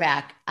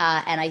quarterback.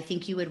 And I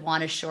think you would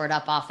want to short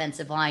up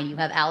offensive line. You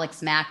have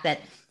Alex Mack that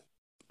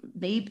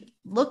maybe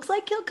looks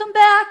like he'll come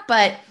back,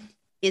 but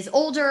is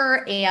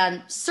older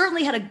and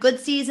certainly had a good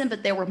season,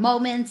 but there were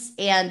moments,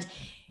 and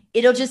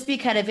it'll just be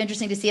kind of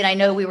interesting to see. And I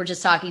know we were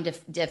just talking to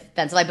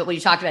defensive line, but when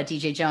you talked about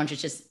DJ Jones,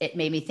 it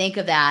made me think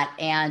of that.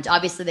 And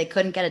obviously they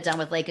couldn't get it done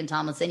with Laken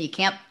Tomlinson. You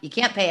can't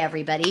pay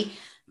everybody,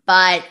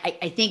 but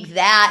I think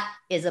that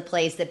is a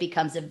place that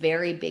becomes a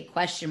very big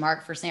question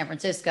mark for San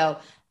Francisco,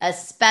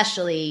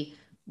 especially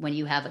when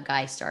you have a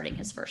guy starting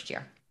his first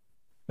year.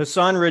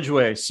 Hassan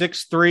Ridgeway,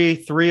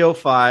 6'3",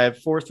 305,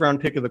 fourth round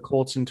pick of the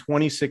Colts in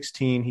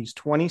 2016. He's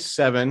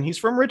 27. He's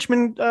from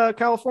Richmond,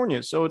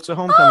 California, so it's a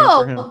homecoming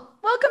for him.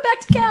 Welcome back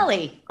to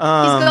Cali.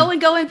 He's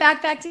going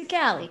back to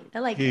Cali. I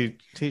like it.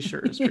 He sure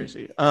is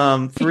crazy.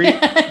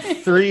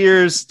 3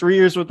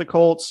 years with the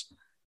Colts,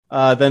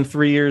 then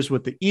 3 years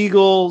with the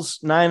Eagles,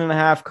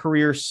 9.5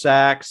 career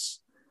sacks.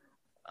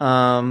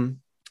 Yeah,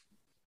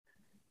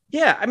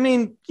 I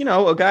mean,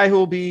 a guy who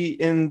will be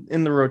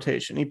in the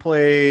rotation. He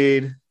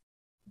played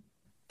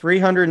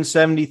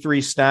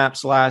 373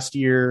 snaps last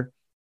year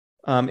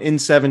in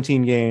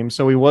 17 games.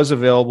 So he was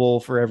available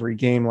for every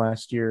game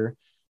last year.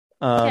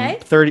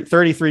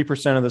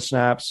 33% of the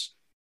snaps.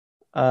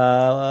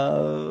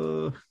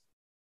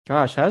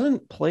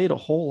 Hasn't played a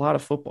whole lot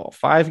of football.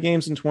 5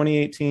 games in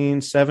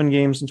 2018, 7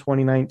 games in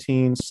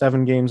 2019,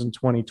 7 games in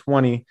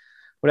 2020.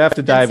 Would have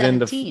to dive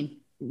into.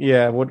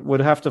 Yeah,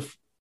 would have to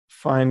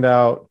find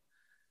out.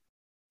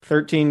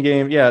 13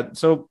 games. Yeah,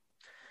 so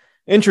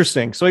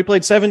interesting. So he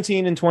played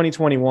 17 in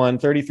 2021,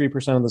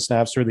 33% of the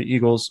snaps for the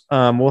Eagles.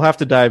 We'll have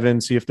to dive in,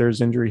 see if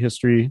there's injury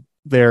history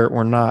there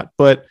or not.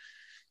 But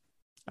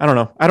I don't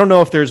know. I don't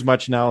know if there's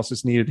much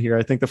analysis needed here.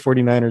 I think the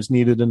 49ers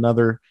needed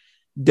another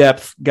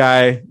depth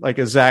guy, like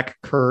a Zach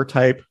Kerr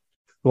type,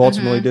 who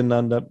ultimately didn't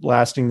end up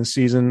lasting the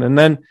season. And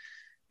then,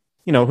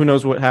 who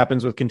knows what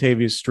happens with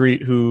Contavious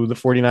Street, who the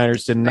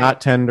 49ers did not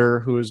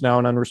tender, who is now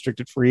an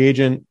unrestricted free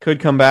agent, could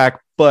come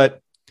back,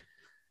 but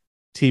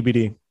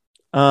TBD.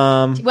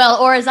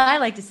 Well, or as I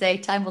like to say,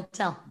 time will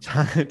tell.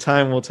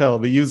 Time will tell.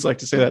 The youths like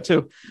to say that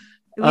too.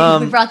 We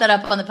brought that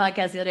up on the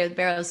podcast the other day with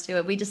Barrows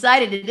too. We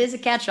decided it is a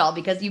catch-all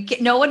because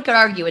no one could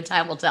argue and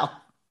time will tell.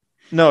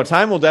 No,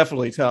 time will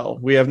definitely tell.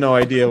 We have no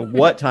idea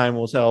what time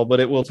will tell, but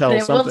it will tell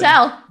something. It will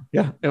tell.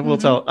 Yeah, it will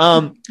tell.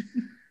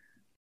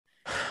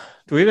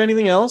 Do we have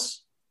anything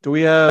else? Do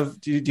you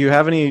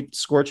have any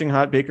scorching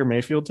hot Baker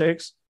Mayfield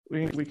takes?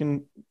 We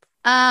can.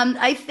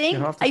 I think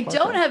I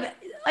don't have.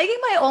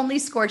 my only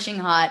scorching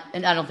hot,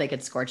 and I don't think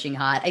it's scorching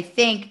hot.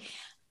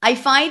 I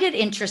find it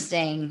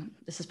interesting.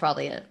 This is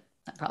probably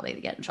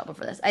to get in trouble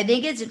for this. I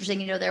think it's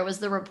interesting. There was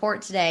the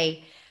report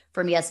today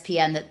from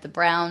ESPN that the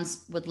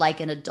Browns would like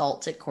an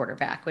adult at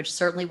quarterback, which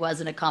certainly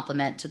wasn't a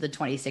compliment to the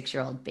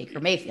 26-year-old Baker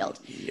Mayfield.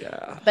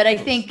 Yeah. But I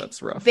think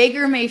that's rough.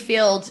 Baker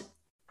Mayfield,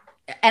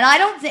 and I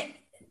don't think,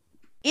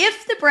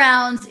 if the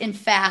Browns, in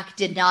fact,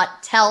 did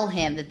not tell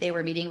him that they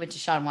were meeting with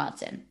Deshaun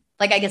Watson,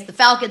 like I guess the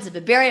Falcons have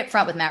been very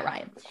upfront with Matt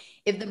Ryan.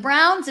 If the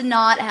Browns did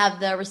not have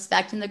the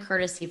respect and the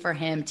courtesy for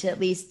him to at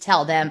least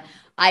tell them,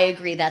 I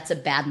agree that's a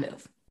bad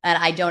move.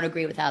 And I don't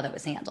agree with how that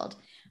was handled.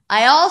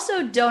 I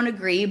also don't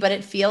agree, but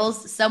it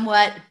feels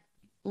somewhat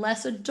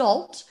less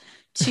adult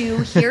to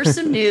hear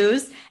some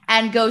news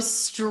and go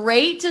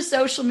straight to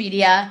social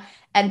media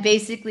and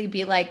basically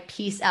be like,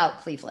 peace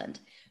out, Cleveland.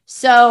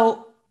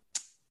 So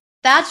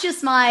that's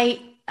just I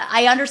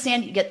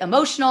understand you get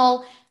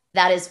emotional.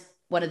 That is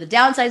one of the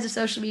downsides of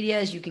social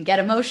media is you can get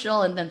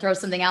emotional and then throw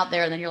something out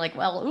there. And then you're like,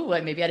 well,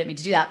 maybe I didn't mean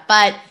to do that.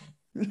 But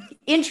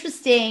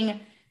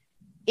interesting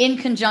in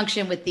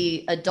conjunction with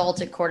the adult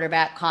at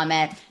quarterback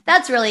comment.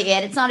 That's really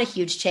it. It's not a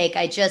huge take.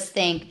 I just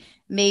think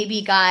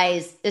maybe,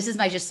 guys, this is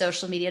my just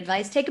social media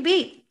advice. Take a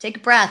beat, take a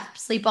breath,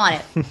 sleep on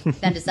it,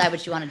 then decide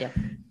what you want to do.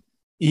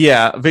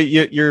 Yeah, but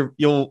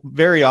you'll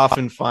very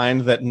often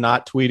find that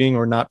not tweeting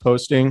or not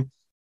posting,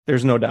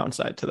 there's no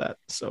downside to that.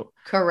 So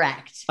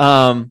correct.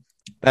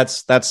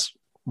 That's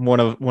one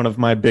of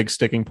my big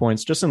sticking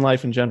points just in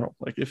life in general.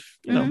 Like if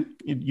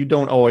you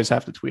don't always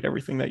have to tweet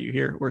everything that you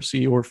hear or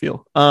see or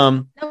feel.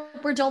 No,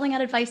 we're doling out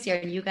advice here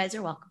and you guys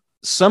are welcome.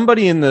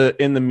 Somebody in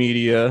the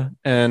media,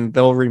 and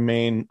they'll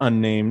remain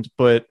unnamed,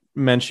 but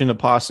mentioned a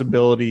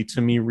possibility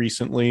to me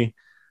recently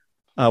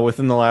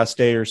within the last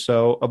day or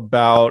so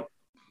about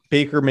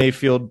Baker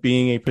Mayfield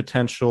being a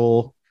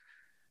potential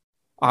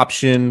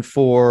option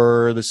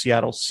for the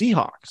Seattle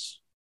Seahawks.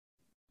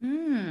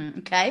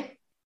 Okay.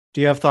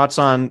 Do you have thoughts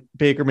on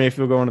Baker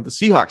Mayfield going to the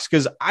Seahawks?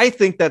 Because I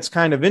think that's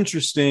kind of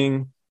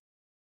interesting.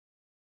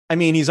 I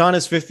mean, he's on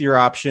his 5th-year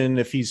option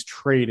if he's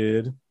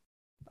traded.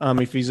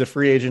 If he's a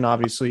free agent,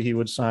 obviously he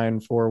would sign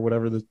for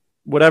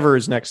whatever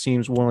his next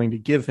team's willing to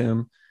give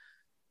him.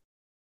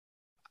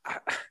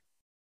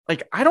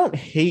 I don't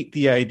hate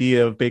the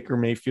idea of Baker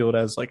Mayfield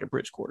as like a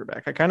bridge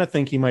quarterback. I kind of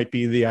think he might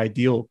be the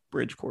ideal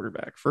bridge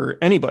quarterback for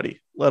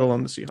anybody, let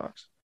alone the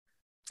Seahawks.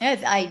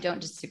 I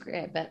don't disagree.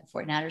 I bet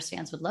 49ers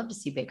fans would love to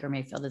see Baker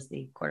Mayfield as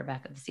the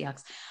quarterback of the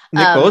Seahawks.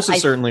 Nick Bosa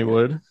certainly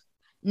would.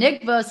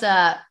 Nick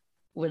Bosa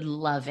would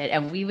love it.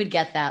 And we would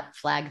get that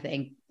flag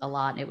thing a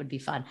lot. And it would be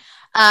fun.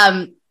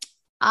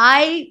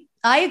 I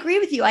agree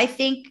with you. I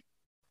think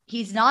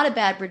he's not a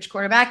bad bridge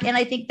quarterback. And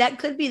I think that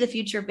could be the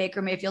future of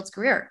Baker Mayfield's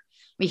career.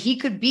 I mean, he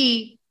could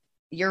be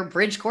your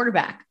bridge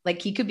quarterback.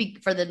 Like he could be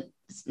for the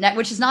net,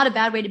 which is not a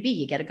bad way to be.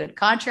 You get a good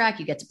contract,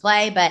 you get to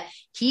play, but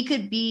he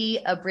could be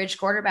a bridge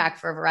quarterback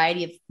for a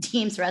variety of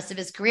teams the rest of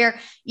his career.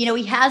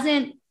 He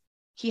hasn't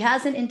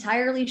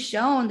entirely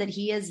shown that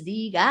he is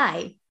the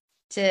guy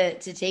to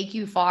take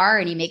you far,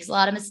 and he makes a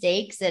lot of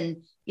mistakes.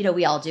 And,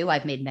 we all do.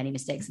 I've made many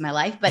mistakes in my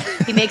life, but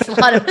he makes a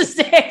lot of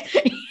mistakes.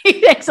 He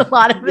makes a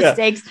lot of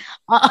mistakes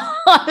on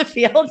the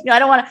field. I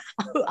don't want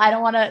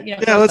to,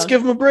 Yeah, let's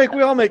give him a break.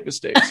 We all make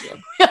mistakes. Yeah.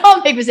 We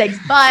all make mistakes,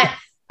 but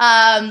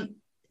to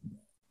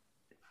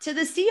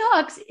the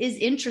Seahawks is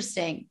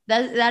interesting.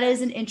 That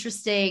is an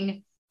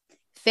interesting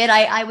fit.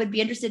 I would be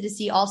interested to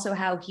see also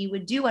how he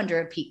would do under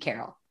a Pete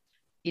Carroll.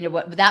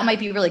 That might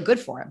be really good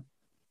for him.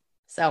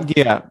 So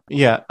yeah.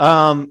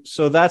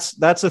 So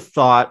that's a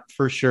thought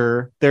for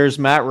sure. There's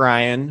Matt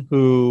Ryan,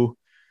 who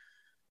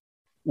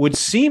would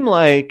seem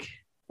like,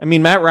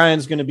 Matt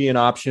Ryan's going to be an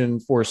option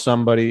for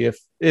somebody if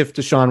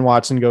Deshaun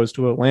Watson goes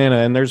to Atlanta,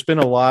 and there's been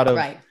a lot of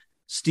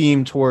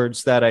steam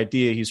towards that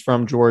idea. He's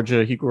from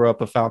Georgia. He grew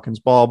up a Falcons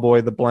ball boy.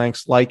 The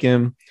Blanks like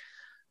him.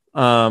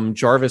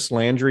 Jarvis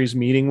Landry's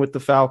meeting with the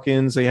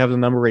Falcons. They have the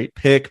number 8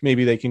 pick.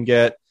 Maybe they can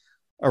get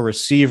a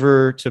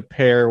receiver to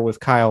pair with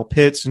Kyle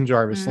Pitts and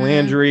Jarvis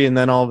Landry. And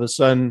then all of a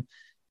sudden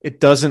it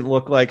doesn't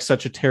look like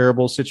such a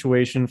terrible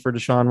situation for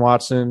Deshaun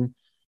Watson.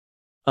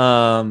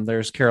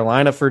 There's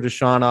Carolina for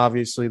Deshaun.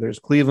 Obviously there's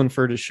Cleveland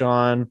for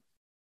Deshaun.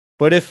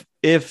 But if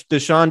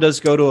Deshaun does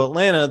go to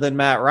Atlanta, then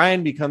Matt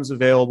Ryan becomes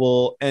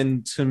available.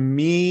 And to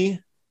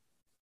me,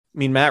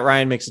 Matt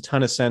Ryan makes a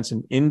ton of sense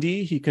in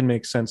Indy. He can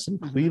make sense in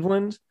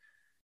Cleveland.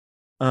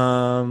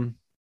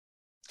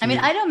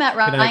 I know Matt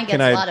Ryan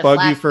gets a lot of flack. Can I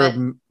bug you for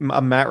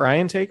a Matt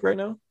Ryan take right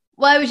now?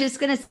 Well, I was just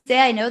going to say,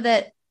 I know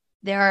that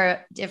there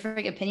are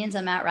different opinions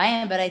on Matt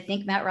Ryan, but I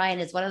think Matt Ryan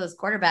is one of those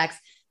quarterbacks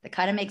that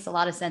kind of makes a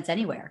lot of sense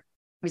anywhere.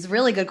 He's a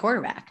really good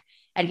quarterback,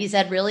 and he's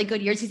had really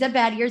good years. He's had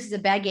bad years. He's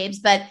had bad games,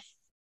 but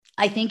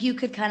I think he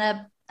could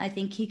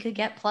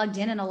get plugged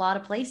in a lot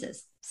of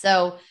places.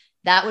 So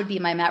that would be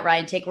my Matt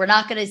Ryan take. We're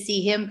not going to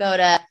see him go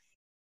to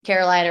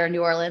Carolina or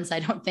New Orleans.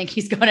 I don't think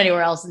he's going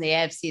anywhere else in the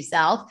AFC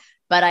South.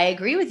 But I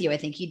agree with you. I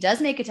think he does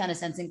make a ton of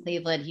sense in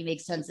Cleveland. He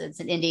makes a ton of sense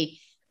in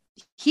Indy.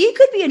 He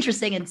could be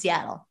interesting in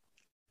Seattle.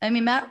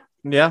 Matt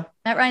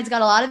Ryan's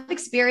got a lot of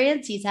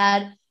experience. He's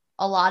had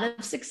a lot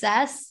of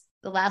success.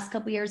 The last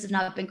couple of years have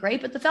not been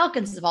great, but the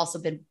Falcons have also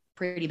been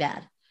pretty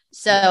bad.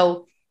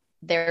 So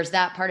there's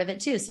that part of it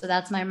too. So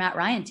that's my Matt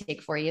Ryan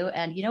take for you.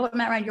 And you know what,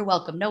 Matt Ryan, you're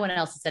welcome. No one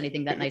else has said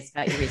anything that nice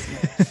about you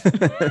recently.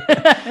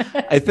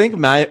 I think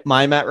my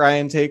Matt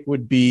Ryan take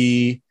would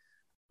be,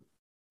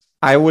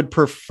 I would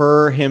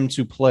prefer him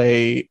to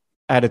play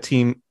at a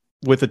team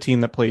with a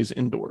team that plays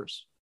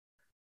indoors.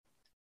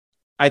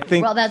 I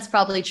think, well, that's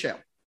probably true.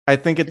 I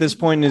think at this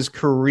point in his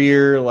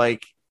career,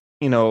 like,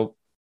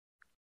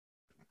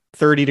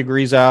 30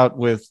 degrees out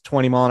with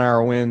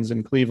 20-mile-an-hour winds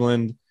in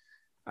Cleveland,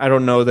 I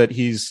don't know that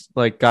he's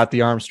like got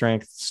the arm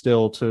strength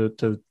still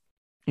to.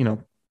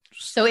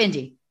 So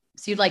Indy.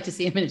 So you'd like to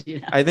see him in Indy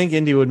now. I think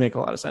Indy would make a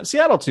lot of sense.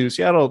 Seattle too.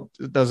 Seattle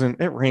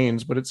it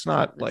rains, but it's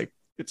not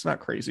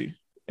crazy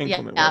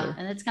inclement weather.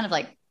 And it's kind of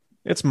like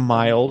it's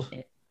mild.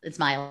 It's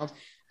mild.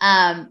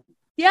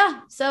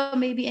 So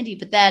maybe Indy,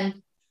 but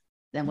then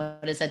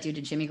what does that do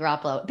to Jimmy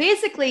Garoppolo?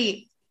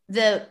 Basically,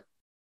 the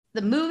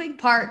moving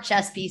part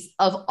chess piece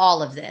of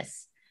all of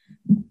this,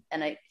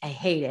 and I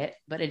hate it,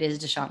 but it is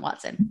Deshaun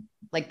Watson.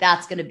 Like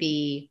that's going to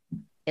be,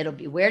 it'll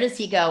be where does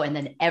he go? And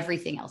then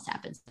everything else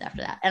happens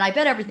after that. And I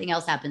bet everything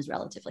else happens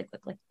relatively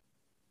quickly.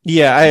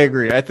 Yeah, I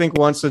agree. I think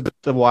once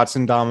the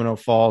Watson domino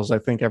falls, I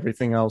think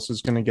everything else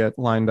is going to get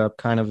lined up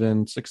kind of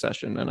in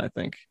succession. And I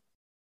think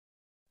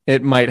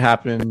it might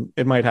happen.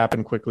 It might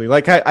happen quickly.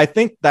 Like I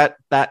think that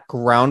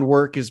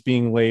groundwork is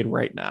being laid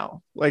right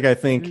now. Like I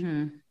think,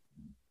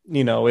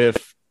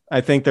 if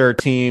I think there are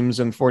teams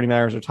and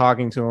 49ers are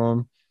talking to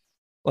him,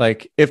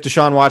 like if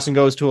Deshaun Watson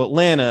goes to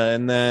Atlanta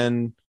and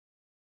then,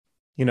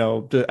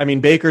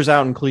 Baker's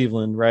out in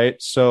Cleveland, right?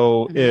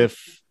 So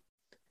if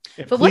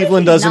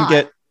Cleveland doesn't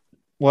get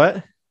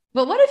what?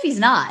 But what if he's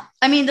not?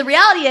 I mean, the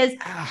reality is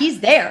he's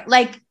there.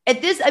 Like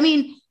at this,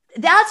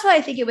 that's why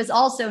I think it was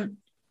also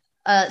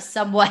a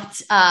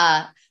somewhat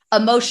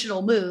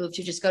emotional move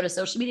to just go to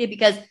social media,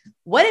 because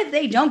what if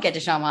they don't get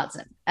Deshaun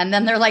Watson? And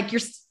then they're like,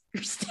 you're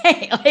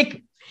staying.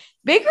 Like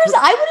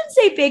I wouldn't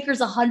say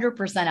Baker's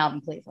 100% out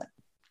in Cleveland.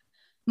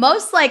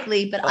 Most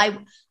likely, but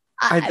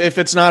if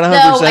it's not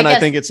 100%, I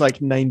think it's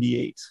like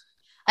 98.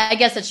 I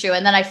guess that's true.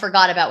 And then I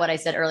forgot about what I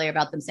said earlier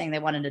about them saying they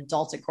want an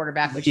adult at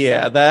quarterback. Which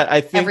that I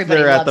think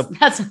everybody they're loves.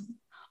 That's an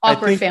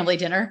awkward family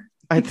dinner.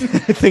 I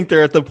think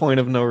they're at the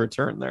point of no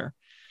return there.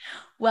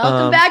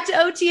 Welcome back to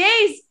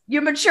OTAs.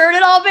 You matured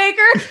at all,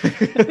 Baker?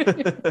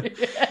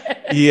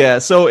 Yeah.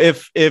 So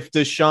if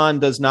Deshaun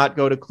does not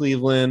go to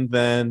Cleveland,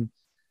 then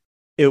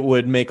it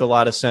would make a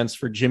lot of sense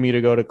for Jimmy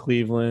to go to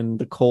Cleveland.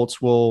 The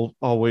Colts will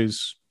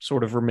always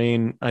sort of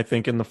remain, I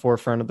think, in the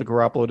forefront of the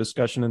Garoppolo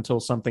discussion until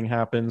something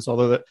happens.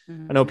 Although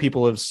I know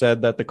people have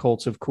said that the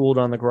Colts have cooled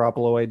on the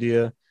Garoppolo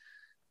idea.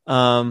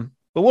 But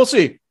we'll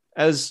see.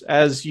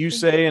 As you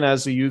say, and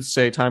as the youth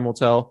say, time will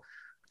tell.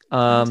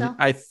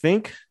 I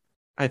think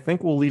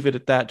we'll leave it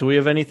at that. Do we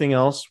have anything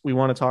else we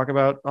want to talk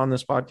about on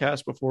this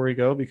podcast before we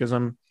go? Because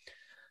I'm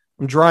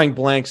drawing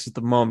blanks at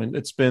the moment.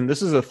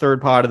 This is the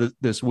third pod of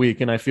this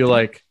week, and I feel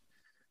like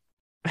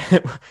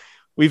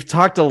we've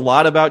talked a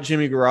lot about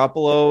Jimmy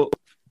Garoppolo,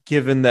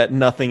 given that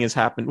nothing has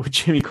happened with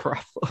Jimmy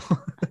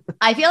Garoppolo.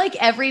 I feel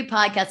like every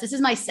podcast, this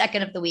is my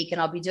second of the week, and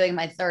I'll be doing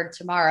my third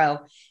tomorrow.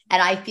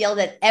 And I feel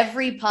that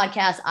every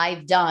podcast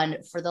I've done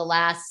for the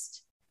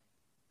last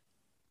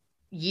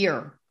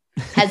year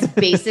has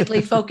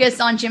basically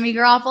focused on Jimmy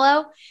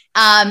Garoppolo.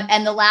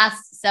 And the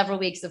last several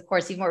weeks, of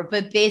course, even more,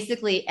 but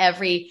basically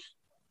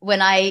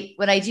when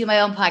I do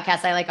my own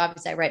podcast,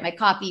 obviously I write my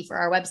copy for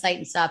our website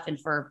and stuff,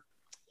 and for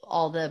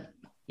all the,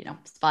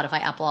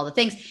 Spotify, Apple, all the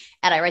things.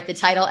 And I write the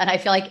title, and I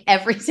feel like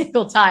every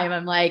single time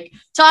I'm like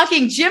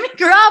talking Jimmy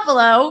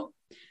Garoppolo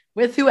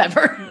with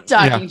whoever,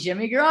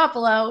 Jimmy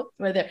Garoppolo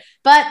with it.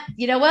 But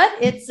you know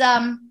what? There's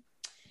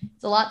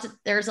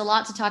a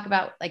lot to talk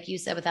about, like you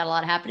said, without a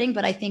lot happening.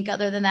 But I think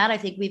other than that, I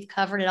think we've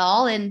covered it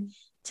all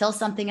until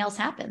something else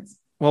happens.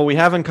 Well, we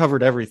haven't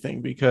covered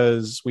everything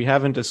because we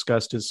haven't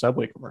discussed his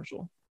Subway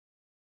commercial.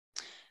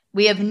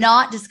 We have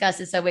not discussed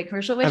his Subway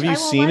commercial. Which have you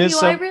seen his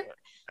Subway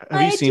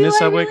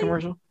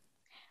commercial?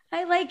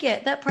 I like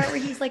it. That part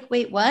where he's like,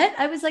 wait, what?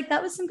 I was like,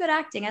 that was some good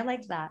acting. I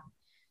liked that.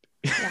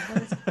 Yeah,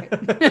 that was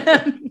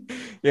great.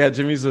 Yeah,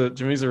 Jimmy's a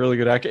really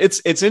good actor.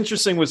 It's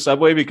interesting with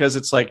Subway because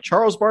it's like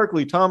Charles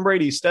Barkley, Tom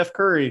Brady, Steph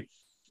Curry.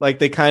 Like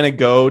they kind of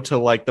go to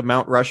like the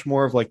Mount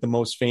Rushmore of like the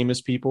most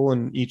famous people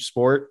in each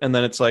sport. And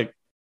then it's like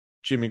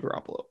Jimmy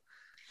Garoppolo.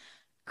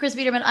 Chris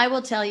Biederman, I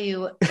will tell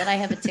you that I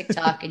have a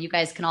TikTok, and you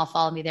guys can all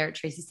follow me there at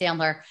Tracy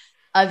Sandler,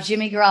 of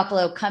Jimmy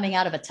Garoppolo coming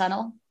out of a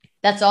tunnel.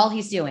 That's all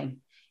he's doing.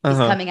 He's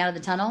coming out of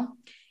the tunnel.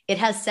 It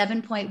has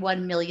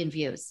 7.1 million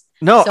views.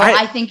 No, so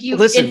I think you,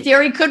 in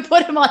theory, could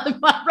put him on the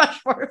Mount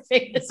Rushmore of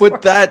famous.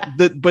 But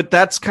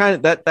that's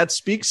kind of that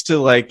speaks to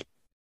like,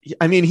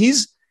 I mean,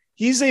 he's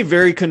a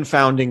very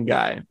confounding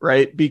guy,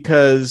 right?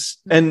 Because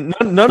and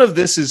none of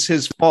this is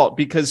his fault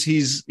because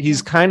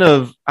he's kind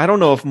of, I don't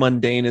know if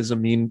mundane is a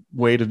mean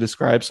way to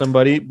describe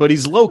somebody, but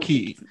he's low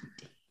key.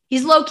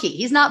 He's low key.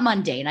 He's not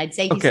mundane. I'd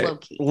say he's low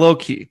key. Low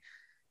key.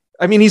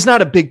 I mean, he's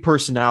not a big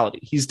personality.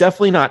 He's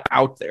definitely not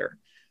out there.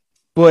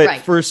 But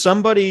Right. for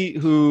somebody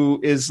who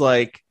is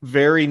like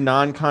very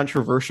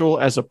non-controversial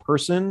as a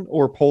person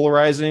or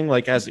polarizing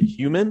like as a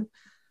human,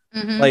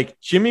 Mhm. like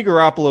Jimmy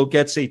Garoppolo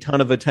gets a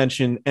ton of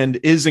attention and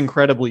is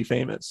incredibly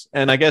famous.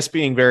 And I guess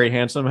being very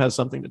handsome has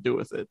something to do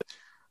with it.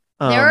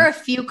 There are a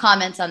few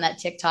comments on that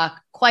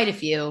TikTok, quite a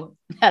few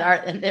that are,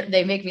 and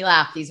they make me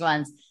laugh, these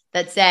ones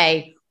that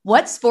say,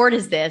 what sport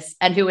is this?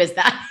 And who is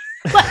that?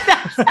 Like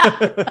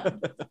that.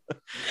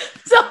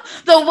 So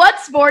the what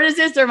sport is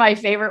this are my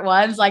favorite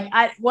ones. Like,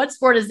 what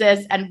sport is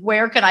this? And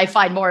where can I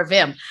find more of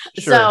him?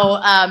 Sure. So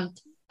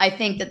I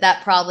think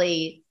that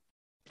probably,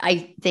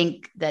 I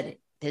think that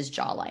his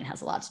jawline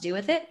has a lot to do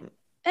with it.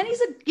 And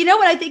he's you know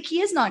what? I think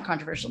he is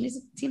non-controversial. He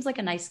seems like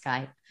a nice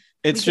guy.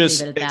 It's We can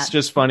leave it at it's that.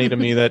 just funny to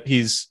me that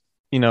he's,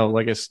 you know,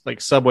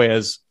 like Subway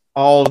has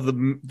all of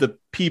the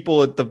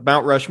people at the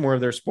Mount Rushmore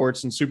of their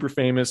sports and super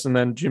famous, and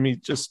then Jimmy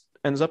just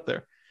ends up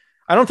there.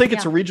 I don't think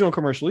it's a regional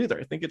commercial either.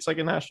 I think it's like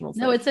a national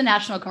thing. No, it's a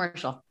national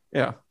commercial.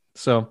 Yeah.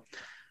 So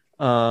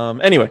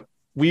anyway,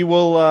 we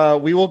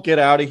will get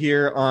out of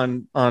here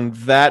on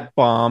that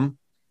bomb.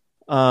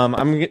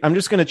 I'm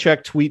just going to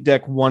check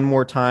TweetDeck one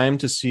more time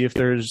to see if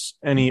there's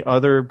any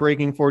other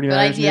breaking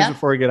 49ers news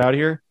before we get out of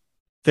here.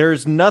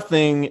 There's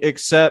nothing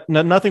except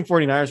nothing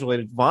 49ers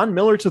related. Von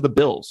Miller to the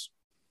Bills.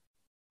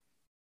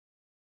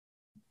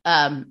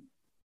 How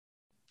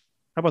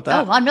about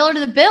that? Oh, Von Miller to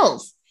the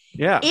Bills.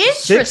 Yeah.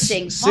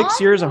 Interesting.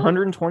 Six years,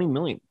 120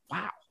 million.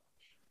 Wow.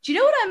 Do you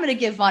know what I'm going to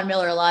give Von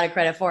Miller a lot of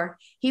credit for?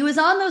 He was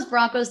on those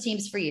Broncos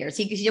teams for years.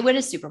 He could win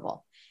a Super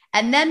Bowl.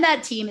 And then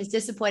that team is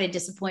disappointed.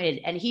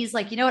 And he's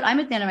like, you know what? I'm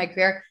at the end of my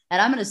career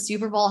and I'm going to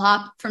Super Bowl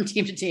hop from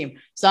team to team.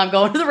 So I'm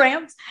going to the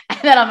Rams and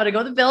then I'm going to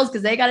go to the Bills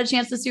because they got a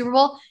chance to Super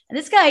Bowl. And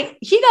this guy,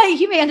 he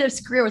may end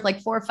his career with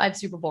like 4 or 5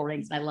 Super Bowl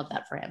rings. And I love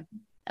that for him.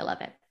 I love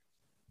it.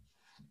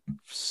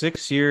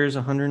 6 years,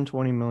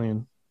 120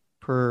 million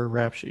per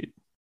rap sheet.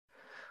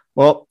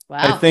 Well, Wow.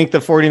 I think the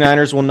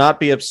 49ers will not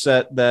be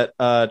upset that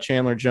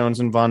Chandler Jones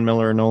and Von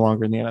Miller are no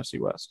longer in the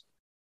NFC West.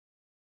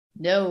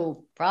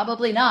 No,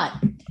 probably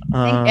not.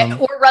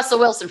 Or Russell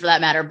Wilson for that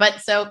matter.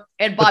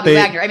 And Bobby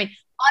Wagner. I mean,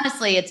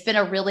 honestly, it's been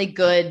a really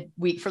good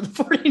week for the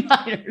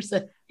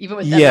 49ers, even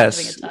with them not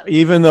doing a ton.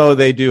 Even though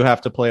they do have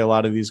to play a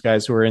lot of these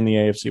guys who are in the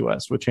AFC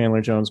West, with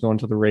Chandler Jones going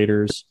to the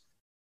Raiders,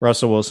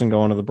 Russell Wilson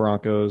going to the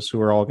Broncos, who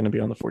are all going to be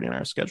on the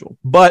 49ers schedule.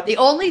 But the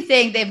only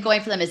thing they've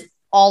going for them is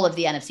all of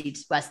the NFC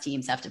West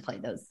teams have to play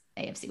those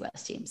AFC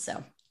West teams.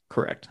 So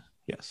correct.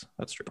 Yes,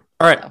 that's true.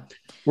 All right.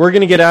 We're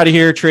going to get out of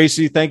here.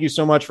 Tracy, thank you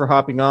so much for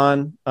hopping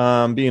on,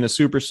 being a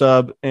super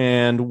sub,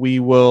 and we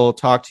will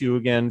talk to you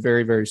again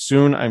very, very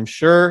soon, I'm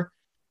sure.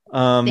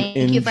 Thank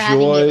you for having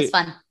me. It was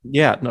fun.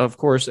 Yeah, no, of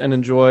course. And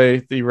enjoy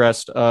the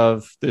rest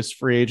of this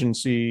free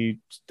agency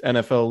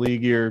NFL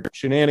league year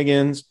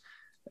shenanigans.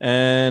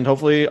 And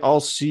hopefully I'll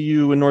see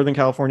you in Northern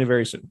California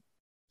very soon.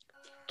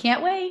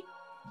 Can't wait.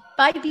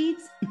 Bye,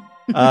 Beats.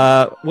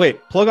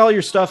 Wait, plug all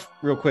your stuff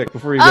real quick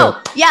before you go.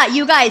 Yeah,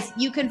 you guys,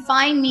 you can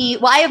find me.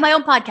 Well, I have my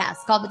own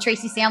podcast called The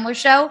Tracy Sandler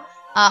Show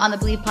on the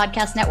Believe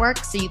Podcast Network.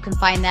 So you can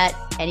find that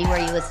anywhere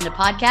you listen to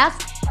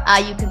podcasts.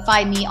 You can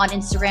find me on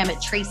Instagram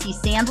at Tracy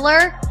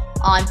Sandler,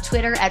 on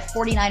Twitter at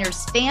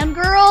 49ers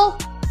Fangirl.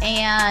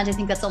 And I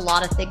think that's a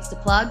lot of things to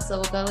plug.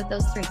 So we'll go with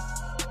those 3.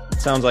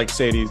 Sounds like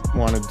Sadie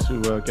wanted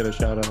to get a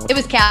shout out. It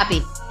was Cappy.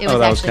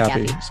 That was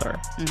Cappy. Sorry.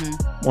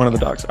 Mm-hmm. One of the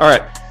dogs. All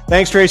right.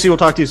 Thanks, Tracy. We'll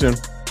talk to you soon.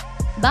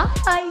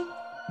 Bye.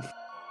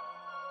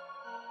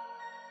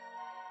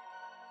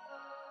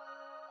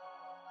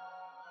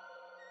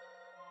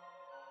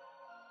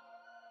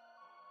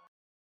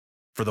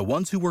 For the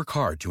ones who work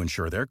hard to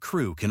ensure their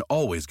crew can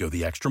always go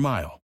the extra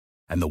mile,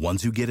 and the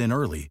ones who get in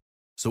early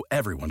so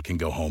everyone can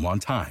go home on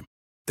time,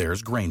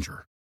 there's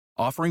Grainger,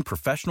 offering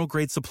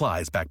professional-grade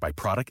supplies backed by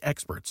product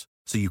experts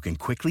so you can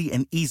quickly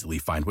and easily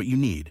find what you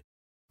need.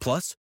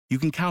 Plus, you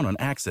can count on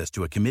access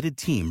to a committed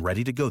team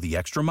ready to go the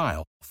extra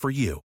mile for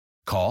you.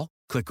 Call,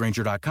 click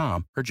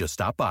Grainger.com, or just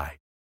stop by.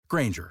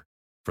 Grainger,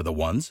 for the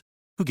ones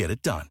who get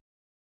it done.